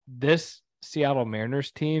this Seattle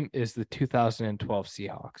Mariners team is the 2012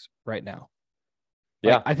 Seahawks right now.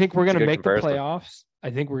 Yeah. Like, I think we're It's a going to good make the comparison. playoffs. I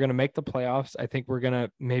think we're going to make the playoffs. I think we're going to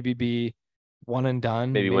maybe be one and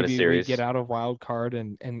done. Maybe win a we series. get out of wild card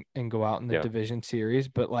and go out in the division series.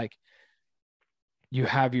 But like, you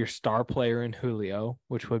have your star player in Julio,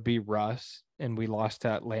 which would be Russ, and we lost to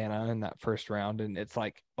Atlanta in that first round. And it's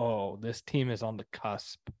like, oh, this team is on the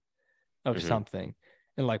cusp of something.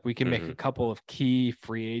 And like, we can make a couple of key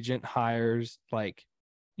free agent hires. Like,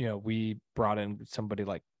 you know, we brought in somebody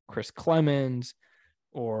like Chris Clemens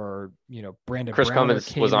or, you know, Brandon Chris Browner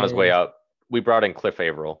Clemens was on his way out. We brought in Cliff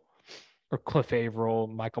Averill. Or Cliff Averill,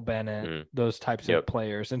 Michael Bennett, those types of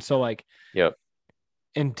players. And so like,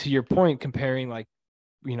 and to your point, comparing like,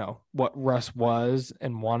 you know, what Russ was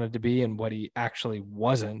and wanted to be and what he actually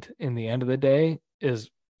wasn't in the end of the day is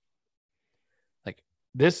like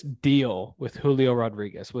this deal with Julio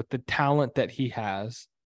Rodriguez, with the talent that he has.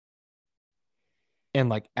 And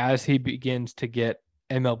like, as he begins to get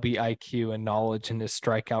MLB IQ and knowledge and his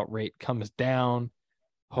strikeout rate comes down,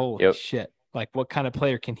 holy shit. Like, what kind of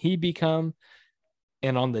player can he become?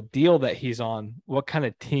 And on the deal that he's on, what kind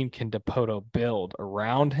of team can Dipoto build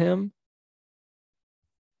around him?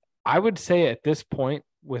 I would say at this point,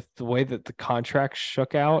 with the way that the contract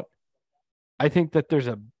shook out, I think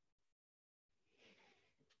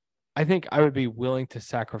I would be willing to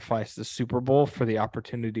sacrifice the Super Bowl for the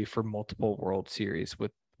opportunity for multiple World Series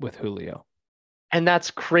with Julio. And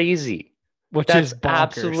that's crazy. That's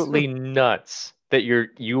absolutely nuts that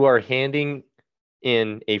you are handing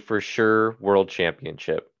in a for sure world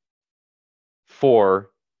championship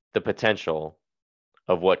for the potential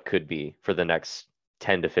of what could be for the next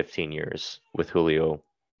 10 to 15 years with Julio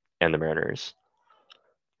and the Mariners.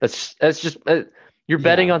 That's just you're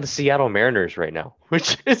betting on the Seattle Mariners right now,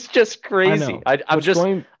 which is just crazy. I'm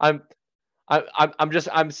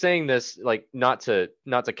saying this like not to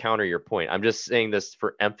counter your point. I'm just saying this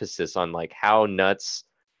for emphasis on like how nuts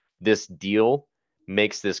this deal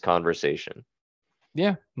makes this conversation.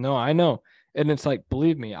 Yeah, no, I know. And it's like,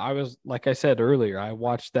 believe me, like I said earlier, I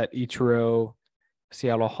watched that Ichiro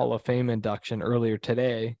Seattle Hall of Fame induction earlier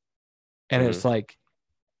today. And it's like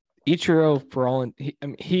Ichiro, for all,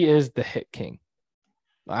 he is the hit king.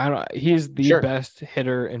 He's the best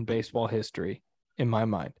hitter in baseball history in my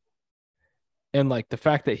mind. And like the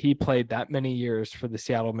fact that he played that many years for the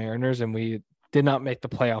Seattle Mariners and we did not make the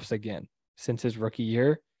playoffs again since his rookie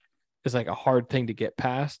year is like a hard thing to get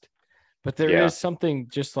past. But there is something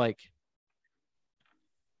just like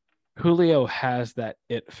Julio has that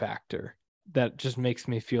it factor that just makes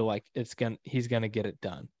me feel like he's gonna get it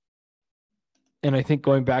done. And I think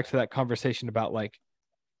going back to that conversation about like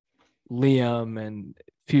Liam and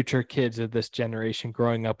future kids of this generation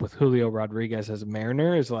growing up with Julio Rodriguez as a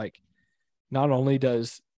Mariner is like, not only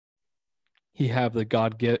does he have the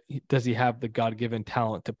God-given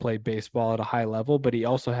talent to play baseball at a high level, but he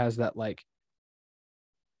also has that like,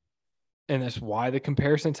 and that's why the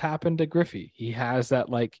comparisons happen to Griffey. He has that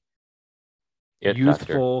like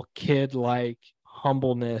youthful, kid-like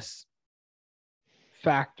humbleness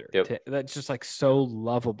factor that's just like so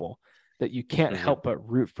lovable that you can't help but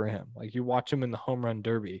root for him. Like you watch him in the home run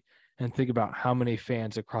derby and think about how many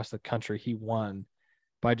fans across the country he won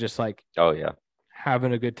by just like,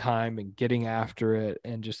 having a good time and getting after it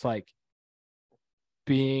and just like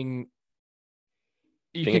you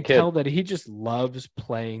can tell that he just loves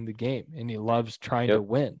playing the game and he loves trying to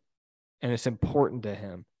win and it's important to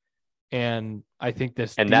him. And I think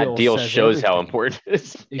that deal shows everything. How important it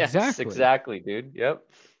is. Yes, exactly, dude. Yep.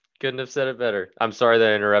 Couldn't have said it better. I'm sorry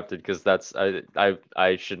that I interrupted because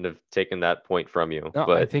I shouldn't have taken that point from you. No,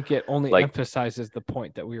 but I think it only emphasizes the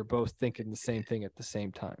point that we were both thinking the same thing at the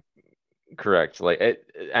same time. Correct.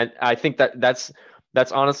 And I think that's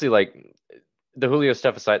honestly like the Julio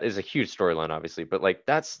stuff aside is a huge storyline, obviously, but like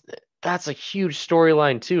that's a huge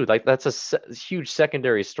storyline too. Like that's a huge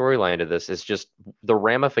secondary storyline to this. Is just the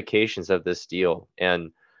ramifications of this deal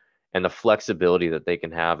and the flexibility that they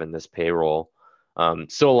can have in this payroll,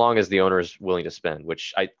 so long as the owner is willing to spend.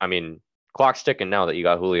 Which I mean, clock's ticking now that you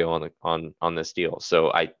got Julio on this deal, so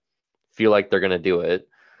I feel like they're gonna do it.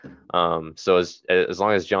 So as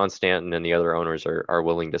long as John Stanton and the other owners are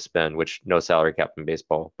willing to spend, which no salary cap in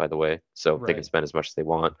baseball, by the way, so they can Right. spend as much as they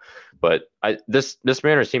want. But this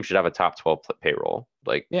Mariners team should have a top 12 payroll.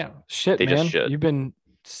 Like Yeah. Shit, they just man. should. You've been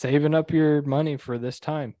saving up your money for this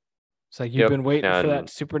time. It's like you've Yep. been waiting for that And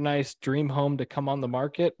super nice dream home to come on the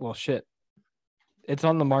market. Well, shit. It's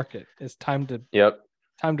on the market. It's time to yep.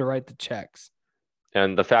 write the checks.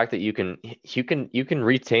 And the fact that you can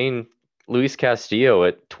retain Luis Castillo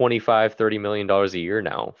at 25-30 million dollars a year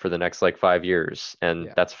now for the next like 5 years, and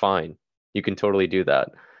Yeah. that's fine. You can totally do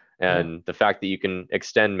that. And the fact that you can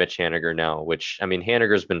extend Mitch Haniger now, which I mean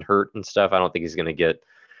Haniger's been hurt and stuff. I don't think he's going to get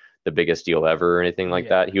the biggest deal ever or anything like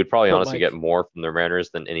that. He would probably But, honestly like, get more from the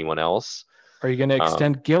Mariners than anyone else. Are you going to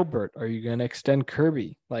extend Gilbert? Are you going to extend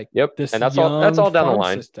Kirby? Like, Yep. this And that's all down the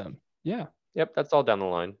line. system. Yeah. Yep, that's all down the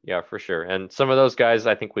line. Yeah, for sure. And some of those guys,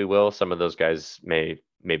 I think we will. Some of those guys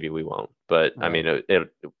maybe we won't. But I mean,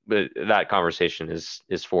 that conversation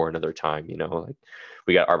is for another time. You know, like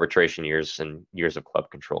we got arbitration years and years of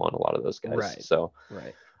club control on a lot of those guys. Right. So,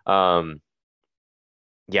 right.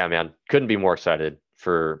 Yeah, man, couldn't be more excited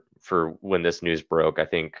for when this news broke. I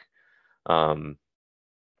think the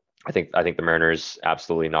Mariners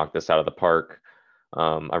absolutely knocked this out of the park.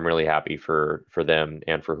 I'm really happy for them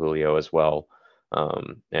and for Julio as well.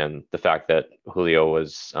 And the fact that Julio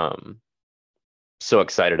was so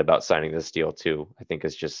excited about signing this deal too, I think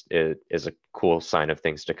is a cool sign of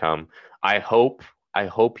things to come. I hope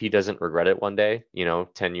he doesn't regret it one day,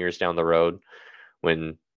 10 years down the road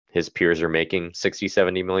when his peers are making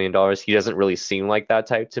 60-70 million dollars. He doesn't really seem like that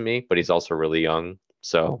type to me, but he's also really young,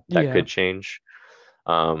 so that could change.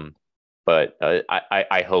 But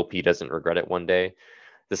I hope he doesn't regret it one day. At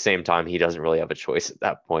the same time, he doesn't really have a choice at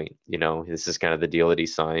that point. This is kind of the deal that he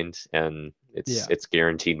signed, and it's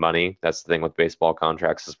guaranteed money. That's the thing with baseball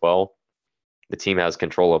contracts as well. The team has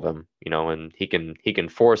control of him, and he can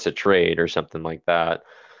force a trade or something like that,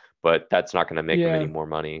 but that's not going to make him any more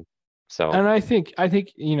money. So, and I think at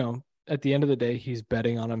the end of the day, he's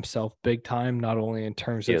betting on himself big time, not only in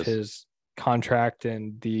terms of his contract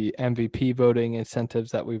and the MVP voting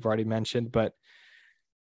incentives that we've already mentioned, but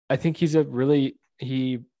I think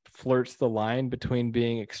he flirts the line between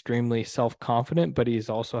being extremely self-confident, but he's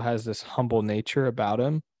also has this humble nature about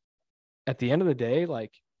him. At the end of the day,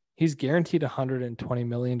 like, he's guaranteed $120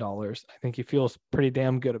 million. I think he feels pretty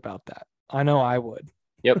damn good about that. I know I would.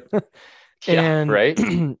 Yep. And right.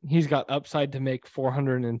 He's got upside to make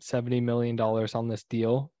 $470 million on this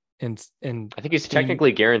deal. And I think he's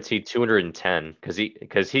technically guaranteed 210 because he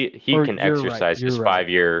can exercise his 5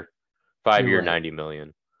 year 90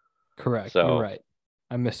 million. Correct. So, you're right.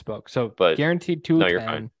 I misspoke. So, but guaranteed 210. No, you're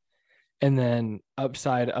fine. And then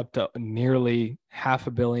upside up to nearly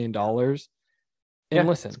 $500 million. And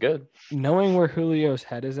listen, it's good. Knowing where Julio's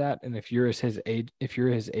head is at, and if you're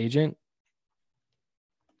his agent,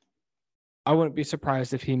 I wouldn't be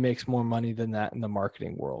surprised if he makes more money than that in the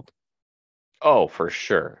marketing world. Oh, for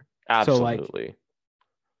sure. Absolutely.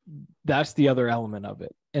 So, that's the other element of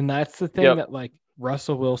it. And that's the thing that, like,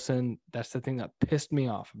 Russell Wilson, that's the thing that pissed me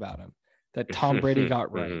off about him, that Tom Brady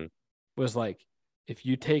got right, was like, if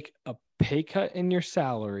you take a pay cut in your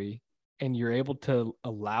salary and you're able to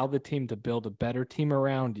allow the team to build a better team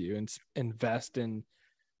around you and invest in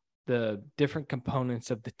the different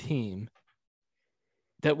components of the team,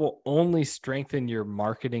 that will only strengthen your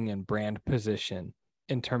marketing and brand position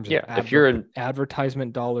in terms of if you're in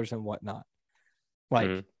advertisement dollars and whatnot.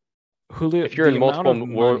 Like, Julio, if you're in multiple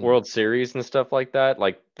World Series and stuff like that,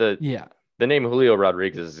 like the name Julio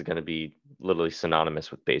Rodriguez is going to be literally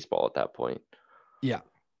synonymous with baseball at that point. Yeah.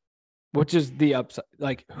 Which is the upside.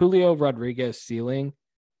 Like, Julio Rodriguez ceiling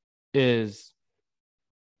is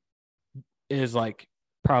like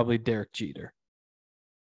probably Derek Jeter.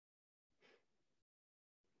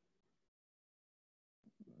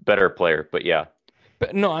 Better player, but yeah.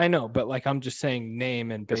 But no, I know, but like, I'm just saying name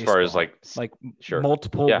and baseball. As far as like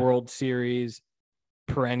multiple World Series,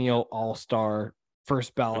 perennial all-star,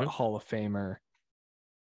 first ballot Hall of Famer.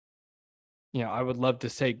 I would love to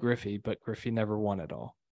say Griffey, but Griffey never won it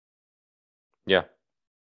all. Yeah.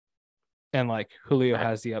 And like, Julio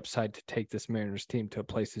has the upside to take this Mariners team to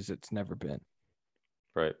places it's never been.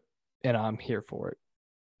 Right. And I'm here for it.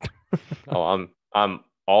 Oh, I'm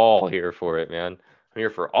all here for it, man. I'm here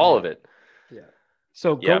for all of it. Yeah.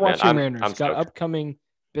 So go watch your Mariners. I'm got upcoming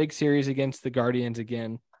big series against the Guardians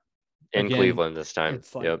again. In Cleveland this time.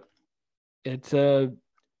 It's like, it's a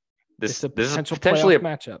potentially a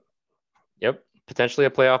matchup. Yep, potentially a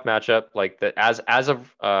playoff matchup. Like that, as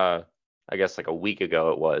of I guess like a week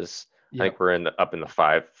ago it was. Yep. I think we're up in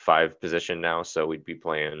the five position now, so we'd be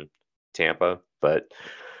playing Tampa. But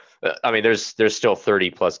I mean, there's still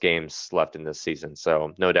 30 plus games left in this season,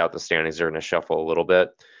 so no doubt the standings are going to shuffle a little bit.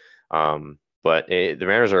 But the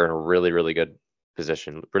Mariners are in a really, really good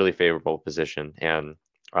position, really favorable position, and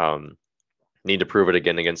need to prove it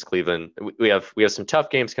again against Cleveland. We have some tough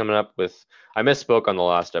games coming up. I misspoke on the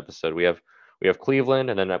last episode. We have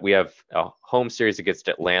Cleveland, and then we have a home series against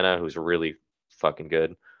Atlanta, who's really fucking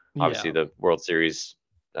good. Obviously, the World Series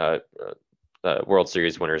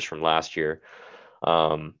winners from last year.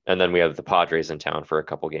 And then we have the Padres in town for a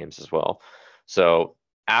couple games as well. So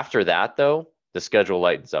after that, though, the schedule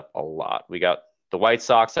lightens up a lot. We got the White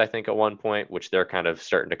Sox, I think, at one point, which they're kind of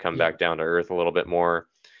starting to come back down to earth a little bit more.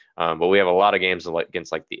 But we have a lot of games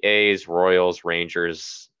against like the A's, Royals,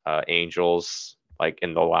 Rangers, Angels, like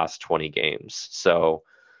in the last 20 games. So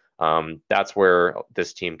that's where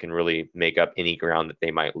this team can really make up any ground that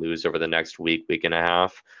they might lose over the next week and a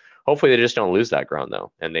half. Hopefully they just don't lose that ground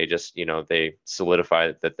though. And they just, they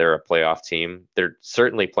solidify that they're a playoff team. They're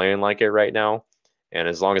certainly playing like it right now. And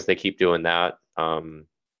as long as they keep doing that,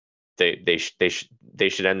 they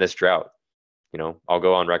should end this drought. I'll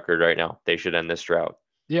go on record right now. They should end this drought.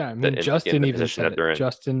 Yeah. I mean, Justin even said it.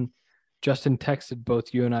 Justin texted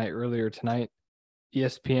both you and I earlier tonight.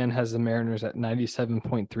 ESPN has the Mariners at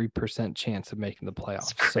 97.3% chance of making the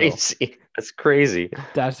playoffs. That's crazy. So, that's crazy.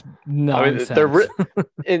 That's nonsense. I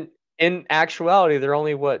mean, in actuality, they're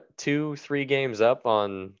only 2-3 games up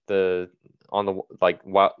on the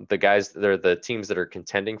guys. They're the teams that are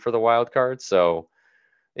contending for the wild card. So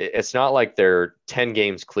it's not like they're 10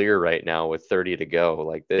 games clear right now with 30 to go.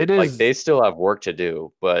 Like they still have work to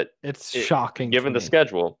do. But it's shocking given the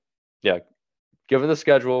schedule. Yeah. Given the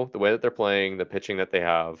schedule, the way that they're playing, the pitching that they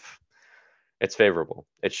have, it's favorable.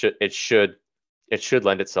 It should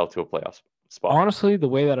lend itself to a playoff spot. Honestly, the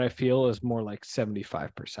way that I feel is more like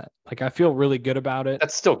 75%. Like I feel really good about it.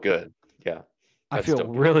 That's still good. Yeah. I feel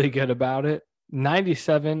really good about it.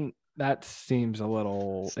 97, that seems a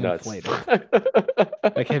little inflated.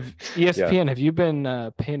 Like ESPN, have you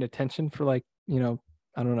been paying attention for I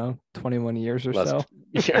don't know, 21 years or so?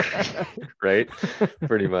 Yeah. Right?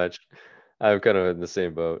 Pretty much. I'm kind of in the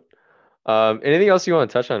same boat. Anything else you want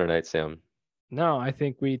to touch on tonight, Sam? No, I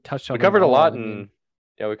think we touched on. We covered a lot we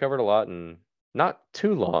covered a lot in not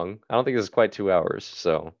too long. I don't think this is quite 2 hours,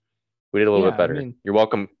 so we did a little bit better. You're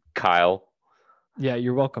welcome, Kyle. Yeah,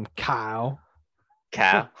 you're welcome, Kyle.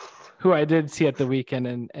 Who I did see at the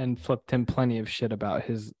weekend and flipped him plenty of shit about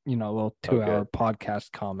his, little 2-hour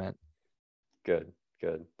podcast comment. Good.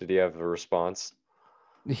 Did he have a response?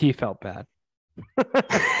 He felt bad.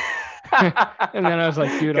 And then I was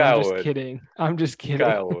like, dude, I'm just kidding.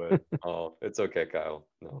 Kyle would. Oh, it's okay, Kyle.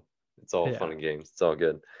 No, it's all fun and games. It's all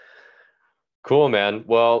good. Cool, man.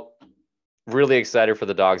 Well, really excited for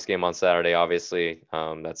the Dogs game on Saturday, obviously.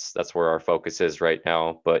 That's where our focus is right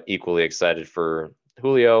now, but equally excited for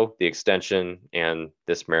Julio, the extension, and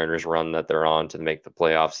this Mariners run that they're on to make the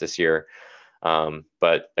playoffs this year.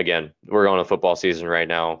 But again, we're on a football season right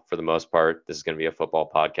now for the most part. This is going to be a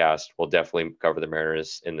football podcast. We'll definitely cover the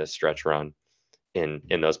Mariners in this stretch run in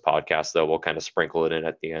those podcasts, though. We'll kind of sprinkle it in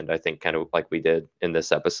at the end, I think, kind of like we did in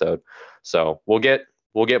this episode. So we'll get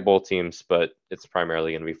both teams, but it's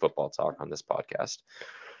primarily going to be football talk on this podcast.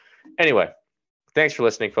 Anyway, thanks for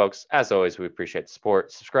listening, folks. As always, we appreciate the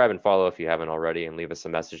support. Subscribe and follow if you haven't already, and leave us a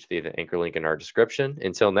message via the anchor link in our description.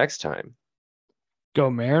 Until next time. Go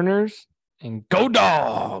Mariners. And go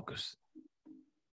Dogs!